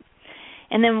want to keep?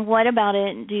 And then what about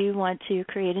it do you want to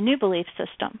create a new belief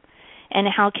system? And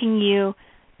how can you,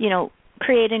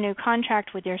 create a new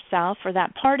contract with yourself or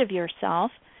that part of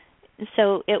yourself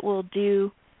so it will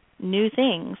do new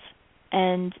things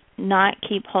and not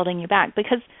keep holding you back?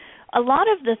 Because a lot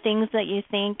of the things that you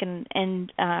think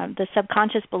and the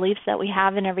subconscious beliefs that we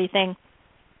have and everything,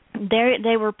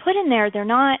 they were put in there. They're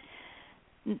not,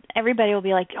 everybody will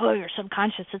be like, oh, your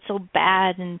subconscious, it's so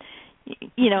bad, and,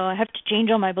 I have to change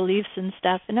all my beliefs and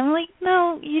stuff. And I'm like,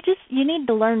 no, you need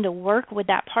to learn to work with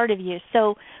that part of you.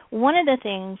 So one of the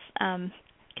things,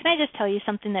 can I just tell you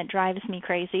something that drives me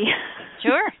crazy?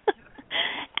 Sure.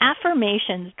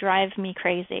 Affirmations drive me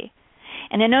crazy.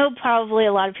 And I know probably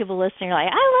a lot of people listening are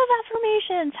like, I love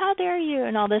affirmations, how dare you,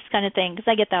 and all this kind of thing, because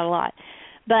I get that a lot.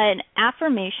 But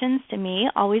affirmations to me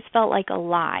always felt like a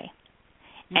lie.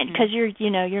 And because you're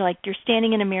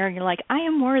standing in a mirror and you're like, I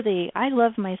am worthy, I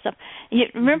love myself. You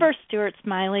remember Stuart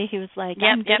Smiley? He was like,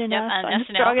 I'm good enough, I'm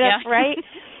strong enough, right?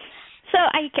 So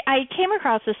I came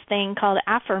across this thing called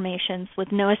affirmations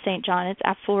with Noah St. John. It's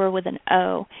F4 with an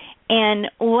O. And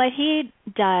what he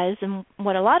does, and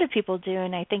what a lot of people do,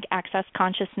 and I think Access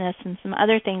Consciousness and some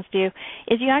other things do,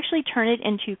 is you actually turn it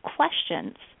into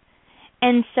questions.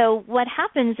 And so what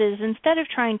happens is, instead of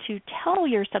trying to tell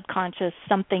your subconscious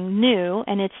something new,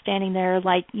 and it's standing there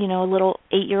like, a little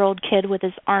 8-year-old kid with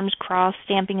his arms crossed,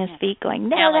 stamping his feet, going,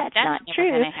 "No, that's not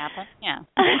true." Never gonna happen. Yeah.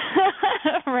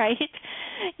 Right.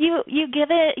 You give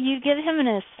him an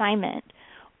assignment,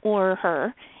 or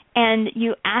her, and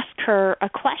you ask her a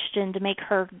question to make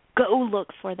her go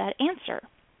look for that answer.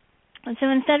 And so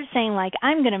instead of saying like,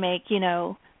 "I'm going to make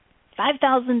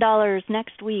 $5,000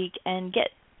 next week and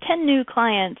get 10 new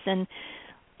clients and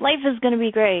life is going to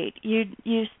be great,"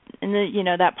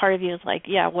 that part of you is like,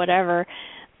 "Yeah, whatever."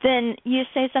 Then you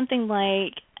say something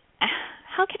like,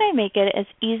 "How can I make it as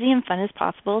easy and fun as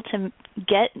possible to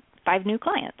get 5 new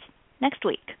clients next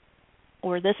week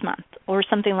or this month," or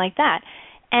something like that.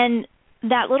 And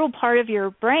that little part of your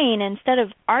brain, instead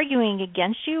of arguing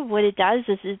against you, what it does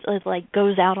is it like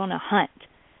goes out on a hunt.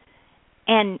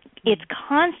 And it's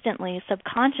constantly,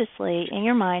 subconsciously in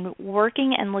your mind,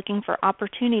 working and looking for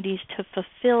opportunities to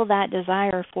fulfill that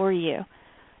desire for you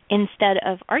instead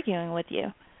of arguing with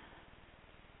you.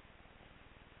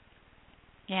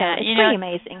 Yeah, so it's pretty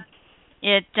amazing.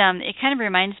 It kind of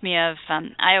reminds me of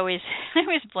I always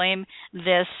blame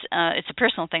this. It's a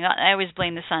personal thing. I always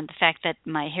blame this on the fact that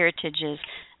my heritage is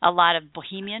a lot of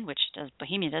Bohemian,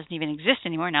 Bohemian doesn't even exist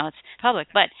anymore now. It's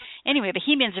public, but anyway,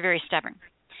 Bohemians are very stubborn.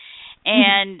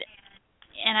 And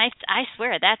I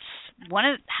swear that's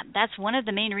one of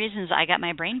the main reasons I got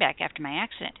my brain back after my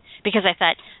accident, because I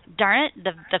thought, darn it,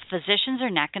 the physicians are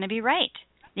not going to be right,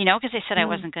 because they said I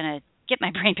wasn't going to get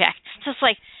my brain back. So it's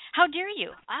like, how dare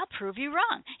you? I'll prove you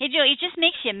wrong. It just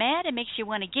makes you mad. It makes you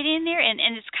want to get in there, and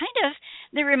it's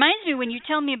it reminds me when you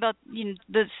tell me about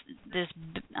this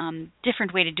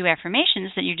different way to do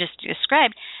affirmations that you just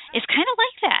described. It's kind of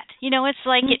like that. It's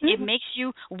like it makes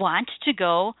you want to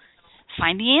go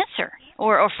find the answer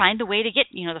or find the way to get,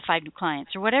 the 5 new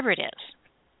clients or whatever it is.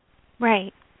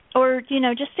 Right. Or,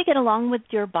 just to get along with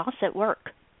your boss at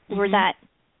work, or that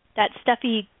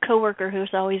stuffy coworker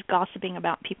who's always gossiping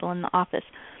about people in the office.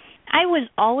 I was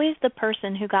always the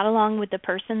person who got along with the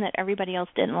person that everybody else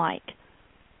didn't like.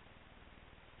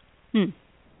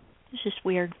 It's just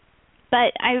weird.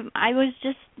 But I was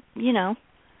just,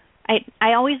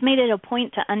 I always made it a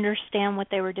point to understand what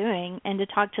they were doing and to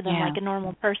talk to them like a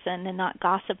normal person and not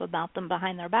gossip about them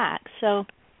behind their back. So,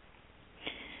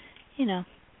 I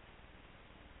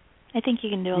think you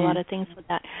can do a lot of things with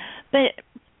that. But,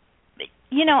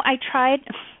 I tried,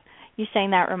 you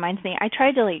saying that reminds me, I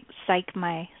tried to psych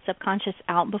my subconscious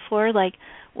out before,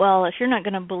 well, if you're not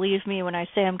going to believe me when I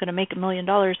say I'm going to make $1 million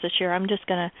this year, I'm just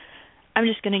going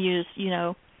to use,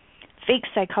 fake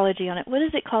psychology on it. What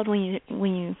is it called when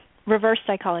you reverse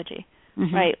psychology,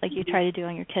 right? Like you try to do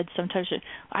on your kids sometimes.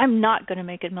 I'm not going to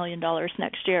make $1 million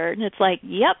next year, and it's like,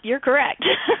 yep, you're correct.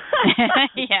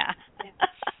 Yeah.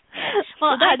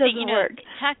 Well, so that doesn't work.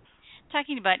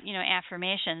 Talking about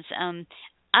affirmations,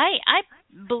 I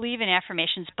believe in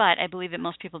affirmations, but I believe that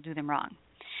most people do them wrong.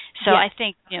 So I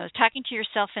think talking to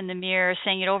yourself in the mirror,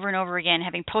 saying it over and over again,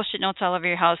 having Post-it notes all over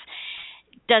your house,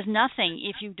 does nothing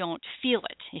if you don't feel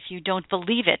it, if you don't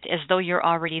believe it, as though you're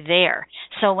already there.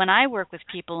 So when I work with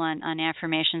people on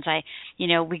affirmations,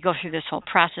 we go through this whole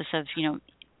process of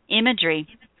imagery,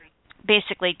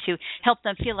 basically to help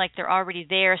them feel like they're already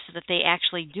there, so that they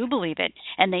actually do believe it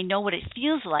and they know what it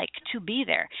feels like to be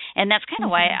there. And that's kind of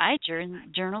why I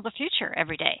journal the future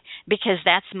every day, because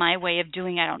that's my way of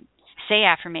doing. I don't say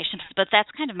affirmations, but that's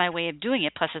kind of my way of doing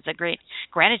it. Plus, it's a great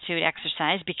gratitude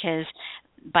exercise, because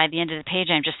by the end of the page,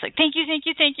 I'm just like, thank you, thank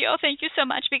you, thank you. Oh, thank you so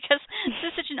much, because this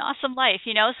is such an awesome life,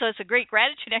 So it's a great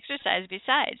gratitude exercise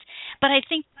besides. But I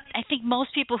think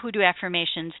most people who do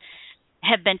affirmations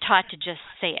have been taught to just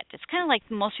say it. It's kind of like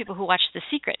most people who watch The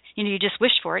Secret. You just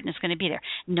wish for it and it's going to be there.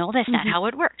 No, that's not how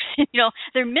it works.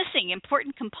 They're missing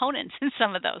important components in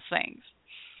some of those things.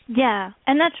 Yeah,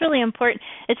 and that's really important.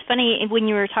 It's funny, when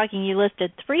you were talking, you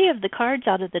listed 3 of the cards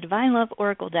out of the Divine Love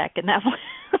Oracle deck, and that one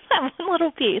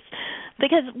little piece,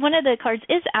 because one of the cards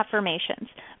is affirmations,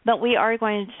 but we are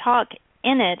going to talk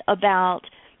in it about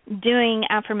doing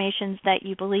affirmations that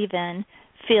you believe in,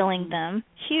 feeling them,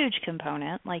 huge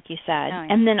component, like you said,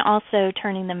 and then also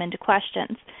turning them into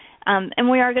questions. And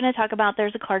we are going to talk about,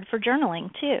 there's a card for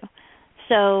journaling, too.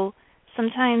 So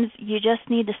sometimes you just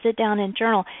need to sit down and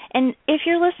journal. And if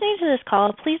you're listening to this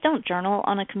call, please don't journal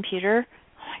on a computer.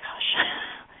 Oh, my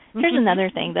gosh. Here's another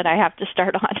thing that I have to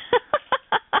start on.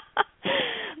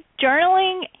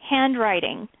 Journaling,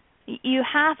 handwriting. you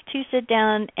have to sit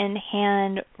down and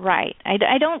hand write.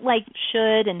 I don't like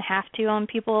should and have to on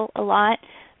people a lot,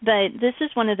 but this is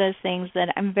one of those things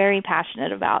that I'm very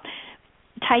passionate about.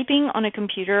 Typing on a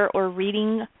computer or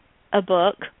reading a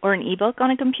book or an ebook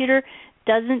on a computer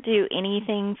doesn't do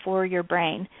anything for your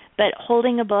brain, but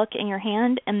holding a book in your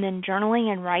hand and then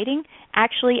journaling and writing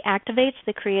actually activates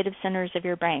the creative centers of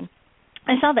your brain.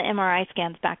 I saw the MRI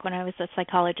scans back when I was a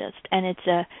psychologist, and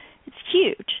it's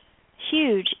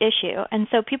huge issue. And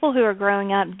so people who are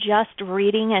growing up just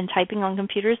reading and typing on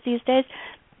computers these days,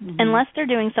 unless they're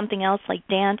doing something else like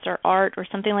dance or art or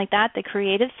something like that, the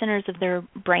creative centers of their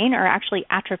brain are actually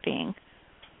atrophying.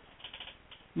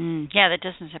 Yeah, that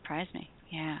doesn't surprise me.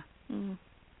 Yeah.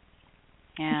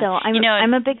 Yeah. So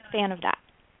I'm a big fan of that.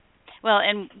 Well,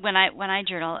 and when I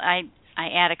journal, I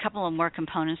add a couple of more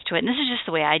components to it, and this is just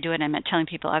the way I do it. I'm not telling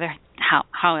people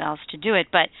how else to do it,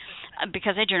 but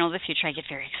because I journal the future, I get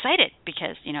very excited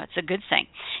because it's a good thing,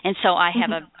 and so I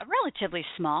have a relatively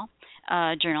small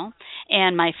journal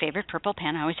and my favorite purple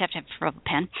pen. I always have to have a purple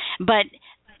pen, but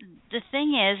the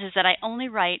thing is that I only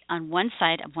write on one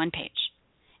side of one page.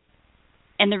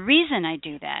 And the reason I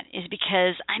do that is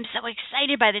because I'm so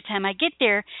excited by the time I get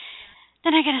there,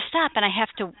 then I got to stop and I have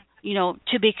to,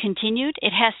 to be continued.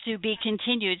 It has to be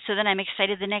continued so then I'm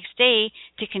excited the next day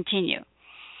to continue.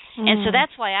 And so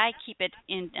that's why I keep it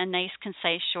in a nice,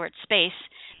 concise, short space,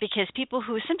 because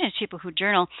sometimes people who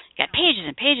journal got pages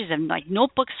and pages of like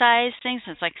notebook size things,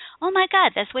 and it's like, oh my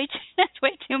God, that's way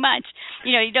too much.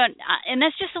 You don't, and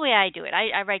that's just the way I do it.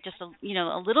 I write just a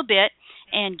little bit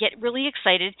and get really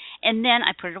excited, and then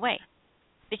I put it away,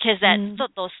 because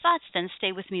those thoughts then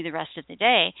stay with me the rest of the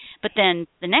day. But then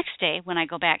the next day when I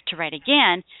go back to write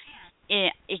again,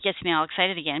 it gets me all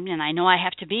excited again, and I know I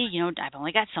have to be, I've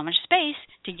only got so much space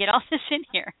to get all this in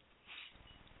here.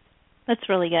 That's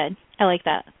really good. I like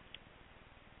that.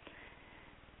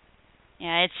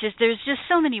 Yeah, there's just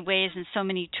so many ways and so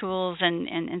many tools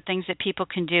and things that people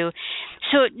can do.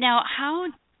 So now how,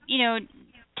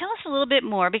 tell us a little bit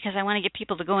more, because I want to get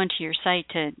people to go into your site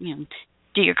to,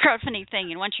 do your crowdfunding thing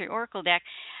and want your Oracle deck.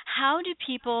 How do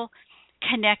people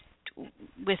connect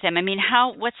with them? I mean,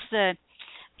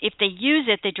 if they use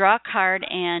it, they draw a card,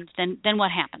 and then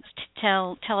what happens?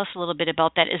 Tell us a little bit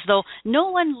about that, as though no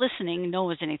one listening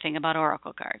knows anything about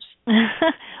Oracle cards.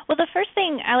 Well, the first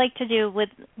thing I like to do with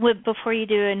before you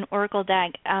do an Oracle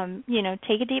deck,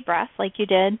 take a deep breath like you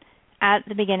did at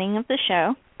the beginning of the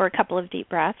show, or a couple of deep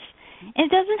breaths.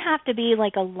 And it doesn't have to be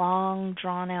like a long,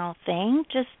 drawn-out thing,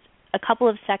 just a couple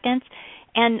of seconds.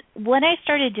 And what I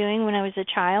started doing when I was a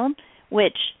child,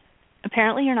 which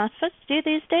apparently you're not supposed to do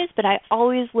these days, but I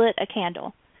always lit a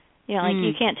candle.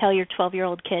 You can't tell your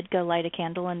 12-year-old kid go light a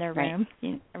candle in their room.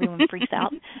 Everyone freaks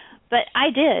out. But I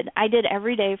did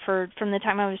every day from the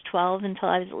time I was 12 until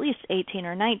I was at least 18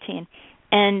 or 19.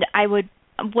 And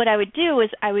what I would do is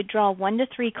I would draw 1 to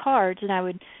 3 cards, and I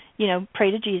would,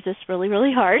 pray to Jesus really,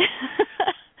 really hard.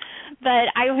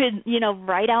 But I would,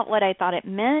 write out what I thought it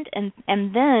meant, and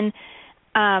then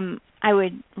I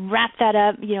would wrap that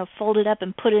up, fold it up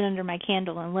and put it under my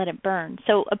candle and let it burn.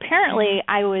 So apparently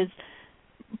I was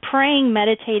praying,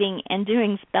 meditating, and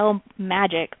doing spell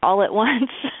magic all at once.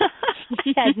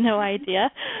 I had no idea.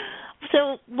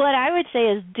 So what I would say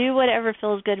is do whatever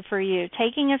feels good for you.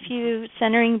 Taking a few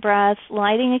centering breaths,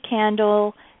 lighting a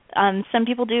candle. Some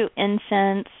people do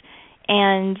incense,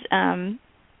 and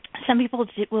some people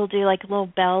will do like a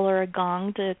little bell or a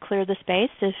gong to clear the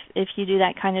space if you do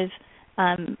that kind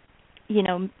of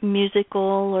musical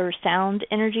or sound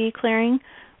energy clearing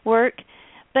work.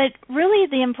 But really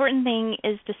the important thing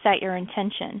is to set your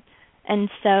intention. And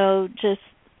so just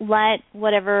let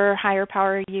whatever higher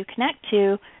power you connect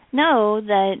to know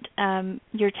that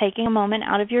you're taking a moment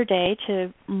out of your day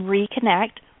to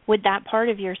reconnect with that part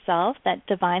of yourself, that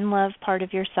divine love part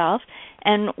of yourself,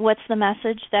 and what's the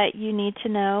message that you need to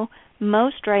know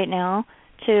most right now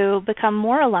to become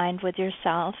more aligned with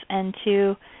yourself and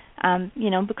to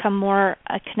become more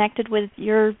connected with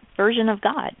your version of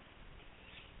God.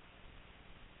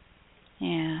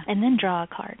 Yeah. And then draw a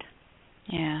card.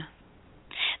 Yeah.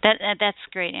 That's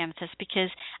great, Amethyst, because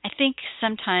I think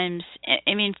sometimes,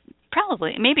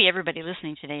 probably, maybe everybody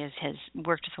listening today has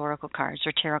worked with Oracle cards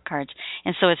or tarot cards,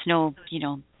 and so it's no,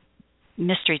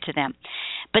 mystery to them.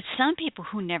 But some people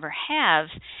who never have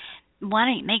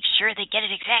want to make sure they get it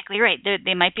exactly right.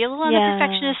 They might be a little on the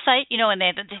perfectionist site, and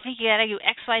they think you got to do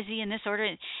X, Y, Z in this order.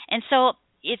 And so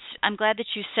I'm glad that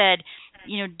you said,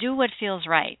 do what feels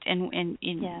right, and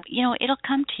it'll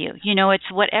come to you.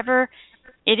 It's whatever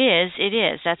it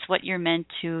is. That's what you're meant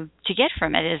to get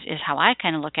from it. Is how I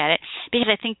kind of look at it, because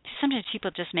I think sometimes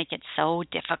people just make it so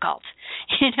difficult.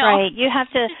 Right. You have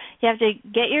to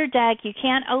get your deck. You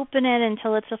can't open it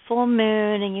until it's a full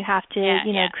moon, and you have to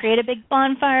create a big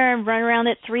bonfire and run around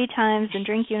it 3 times and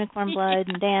drink unicorn blood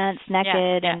and dance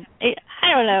naked and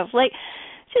I don't know, like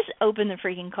just open the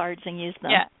freaking cards and use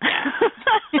them. Yeah.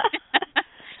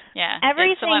 Yeah.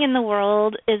 Everything in the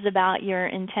world is about your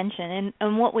intention,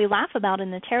 and what we laugh about in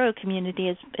the tarot community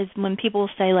is when people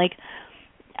say like,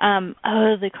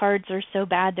 "Oh, the cards are so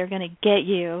bad, they're going to get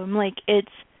you." I'm like,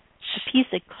 it's a piece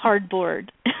of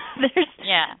cardboard.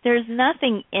 There's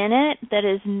nothing in it that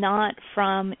is not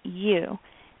from you.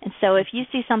 And so if you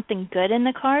see something good in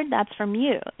the card, that's from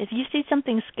you. If you see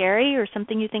something scary or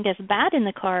something you think is bad in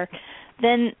the card,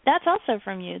 then that's also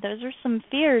from you. Those are some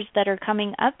fears that are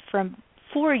coming up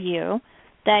for you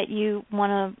that you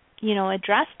want to,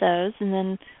 address those and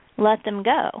then let them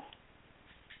go.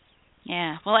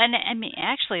 Yeah. Well, and I mean,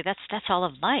 actually, that's all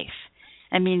of life.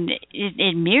 I mean,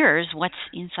 it mirrors what's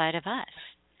inside of us.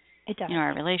 It does.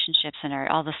 Our relationships and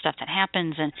all the stuff that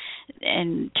happens,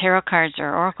 and tarot cards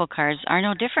or oracle cards are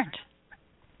no different.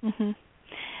 Mhm.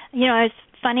 It's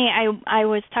funny. I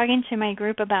was talking to my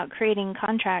group about creating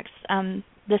contracts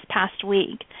this past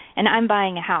week, and I'm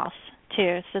buying a house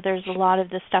too, so there's a lot of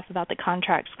this stuff about the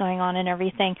contracts going on and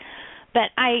everything.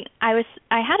 But I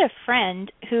had a friend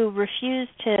who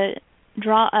refused to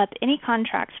draw up any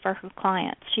contracts for her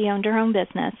clients. She owned her own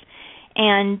business,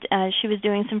 and she was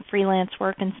doing some freelance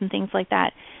work and some things like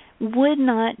that. Would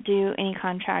not do any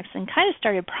contracts and kind of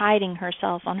started priding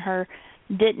herself on her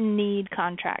didn't need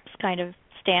contracts kind of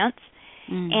stance.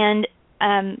 And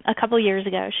a couple years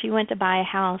ago, she went to buy a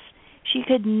house. She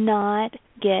could not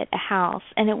get a house,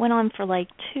 and it went on for like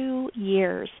 2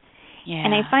 years. Yeah.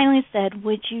 And I finally said,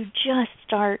 would you just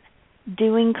start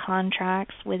doing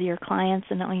contracts with your clients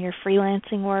and on your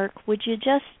freelancing work? Would you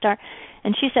just start?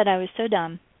 And she said I was so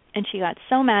dumb, and she got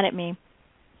so mad at me.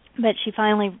 But she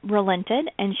finally relented,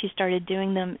 and she started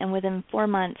doing them, and within 4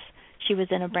 months, she was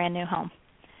in a brand new home.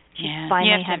 She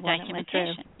finally had one that went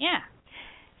through.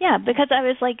 Yeah, because I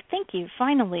was like, thank you.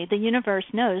 Finally, the universe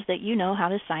knows that you know how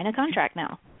to sign a contract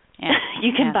now. Yeah.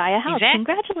 You can buy a house. Exactly.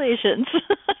 Congratulations.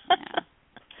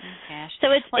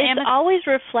 So it's always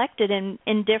reflected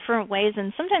in different ways,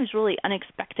 and sometimes really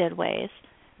unexpected ways,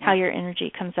 how your energy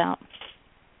comes out.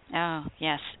 Oh,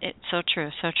 yes. It's so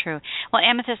true, so true. Well,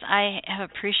 Amethyst, I have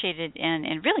appreciated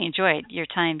and really enjoyed your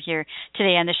time here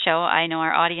today on the show. I know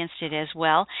our audience did as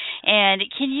well. And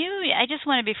I just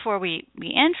want to, before we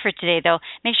end for today, though,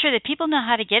 make sure that people know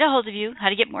how to get a hold of you, how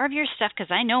to get more of your stuff,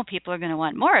 because I know people are going to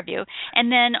want more of you,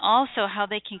 and then also how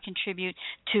they can contribute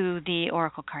to the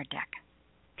Oracle card deck.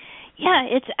 Yeah,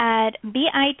 it's at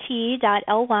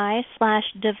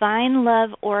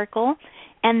bit.ly/DivineLoveOracle,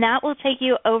 and that will take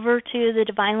you over to the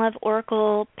Divine Love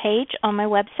Oracle page on my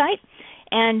website,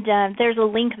 and there's a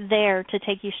link there to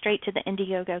take you straight to the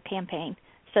Indiegogo campaign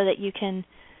so that you can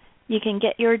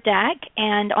get your deck.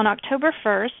 And on October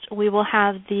 1st, we will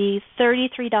have the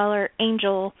 $33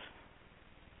 angel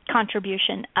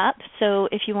contribution up. So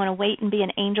if you want to wait and be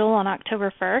an angel on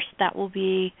October 1st, that will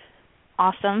be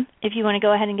awesome. If you want to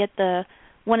go ahead and get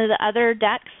one of the other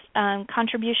decks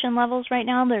contribution levels right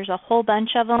now, there's a whole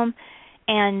bunch of them,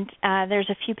 and there's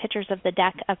a few pictures of the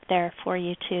deck up there for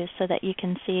you too, so that you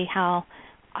can see how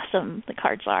awesome the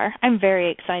cards are. I'm very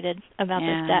excited about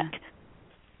this deck.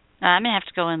 I'm going to have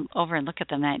to go over and look at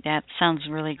them. That sounds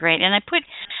really great. And I put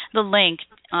the link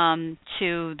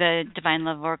to the Divine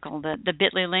Love Oracle, the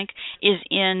bit.ly link, is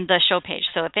in the show page.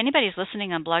 So if anybody's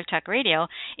listening on Blog Talk Radio,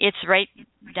 it's right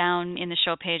down in the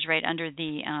show page, right under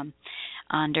the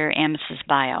under Amethyst's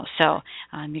bio. So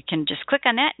you can just click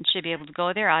on that and should be able to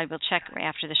go there. I will check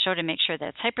after the show to make sure that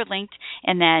it's hyperlinked,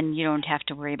 and then you don't have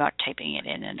to worry about typing it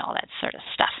in and all that sort of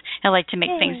stuff. I like to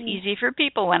make things easy for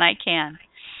people when I can.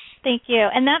 Thank you.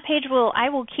 And that page I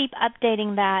will keep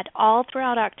updating that all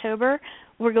throughout October.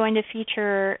 We're going to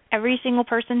feature every single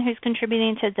person who's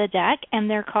contributing to the deck and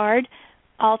their card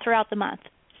all throughout the month.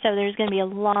 So there's going to be a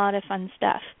lot of fun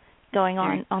stuff going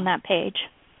on that page.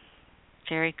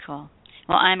 Very cool.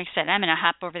 Well, I'm excited. I'm going to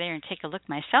hop over there and take a look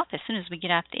myself as soon as we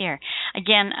get off the air.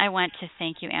 Again, I want to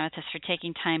thank you, Amethyst, for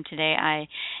taking time today. I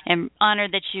am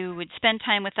honored that you would spend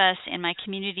time with us in my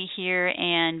community here,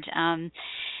 and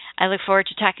I look forward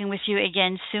to talking with you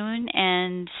again soon,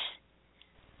 and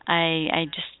I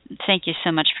just thank you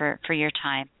so much for your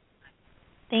time.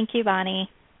 Thank you, Bonnie.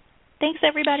 Thanks,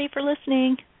 everybody, for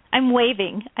listening. I'm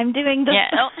waving. I'm doing the.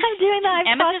 Yeah. I'm doing that.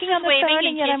 I'm Amethyst talking on the phone,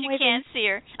 and yet I'm you waving. Can't see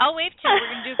her. I'll wave too.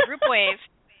 We're going to do a group wave.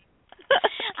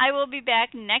 I will be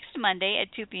back next Monday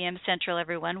at 2 p.m. Central,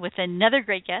 everyone, with another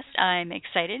great guest. I'm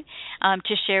excited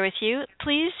to share with you.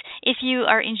 Please, if you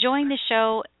are enjoying the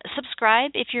show,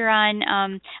 subscribe if you're on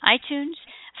iTunes.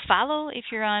 Follow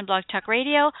if you're on Blog Talk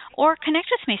Radio, or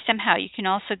connect with me somehow. You can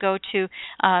also go to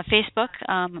Facebook,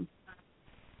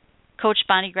 Coach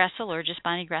Bonnie Gressel, or just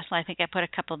Bonnie Gressel. I think I put a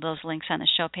couple of those links on the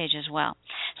show page as well.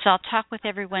 So I'll talk with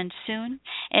everyone soon.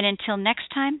 And until next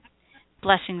time,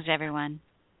 blessings, everyone.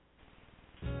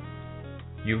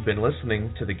 You've been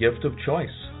listening to The Gift of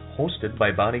Choice, hosted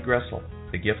by Bonnie Gressel.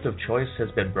 The Gift of Choice has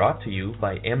been brought to you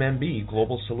by MMB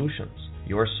Global Solutions,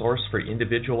 your source for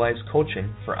individualized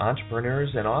coaching for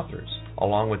entrepreneurs and authors,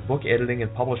 along with book editing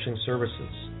and publishing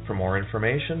services. For more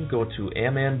information, go to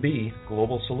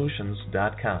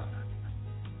mmbglobalsolutions.com.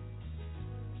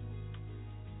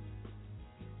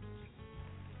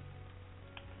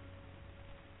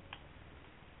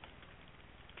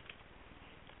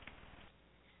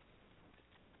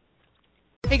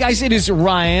 Hey guys, it is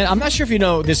Ryan. I'm not sure if you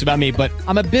know this about me, but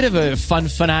I'm a bit of a fun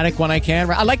fanatic when I can.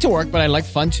 I like to work, but I like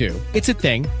fun too. It's a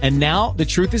thing. And now the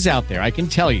truth is out there. I can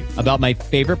tell you about my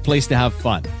favorite place to have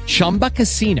fun. Chumba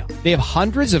Casino. They have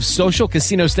hundreds of social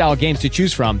casino style games to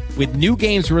choose from with new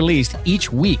games released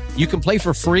each week. You can play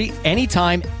for free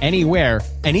anytime, anywhere.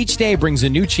 And each day brings a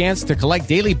new chance to collect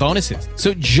daily bonuses.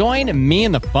 So join me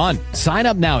in the fun. Sign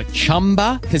up now at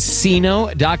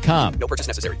ChumbaCasino.com. No purchase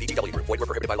necessary. VGW Group. Void where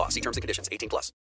prohibited by law. See terms and conditions. 18+.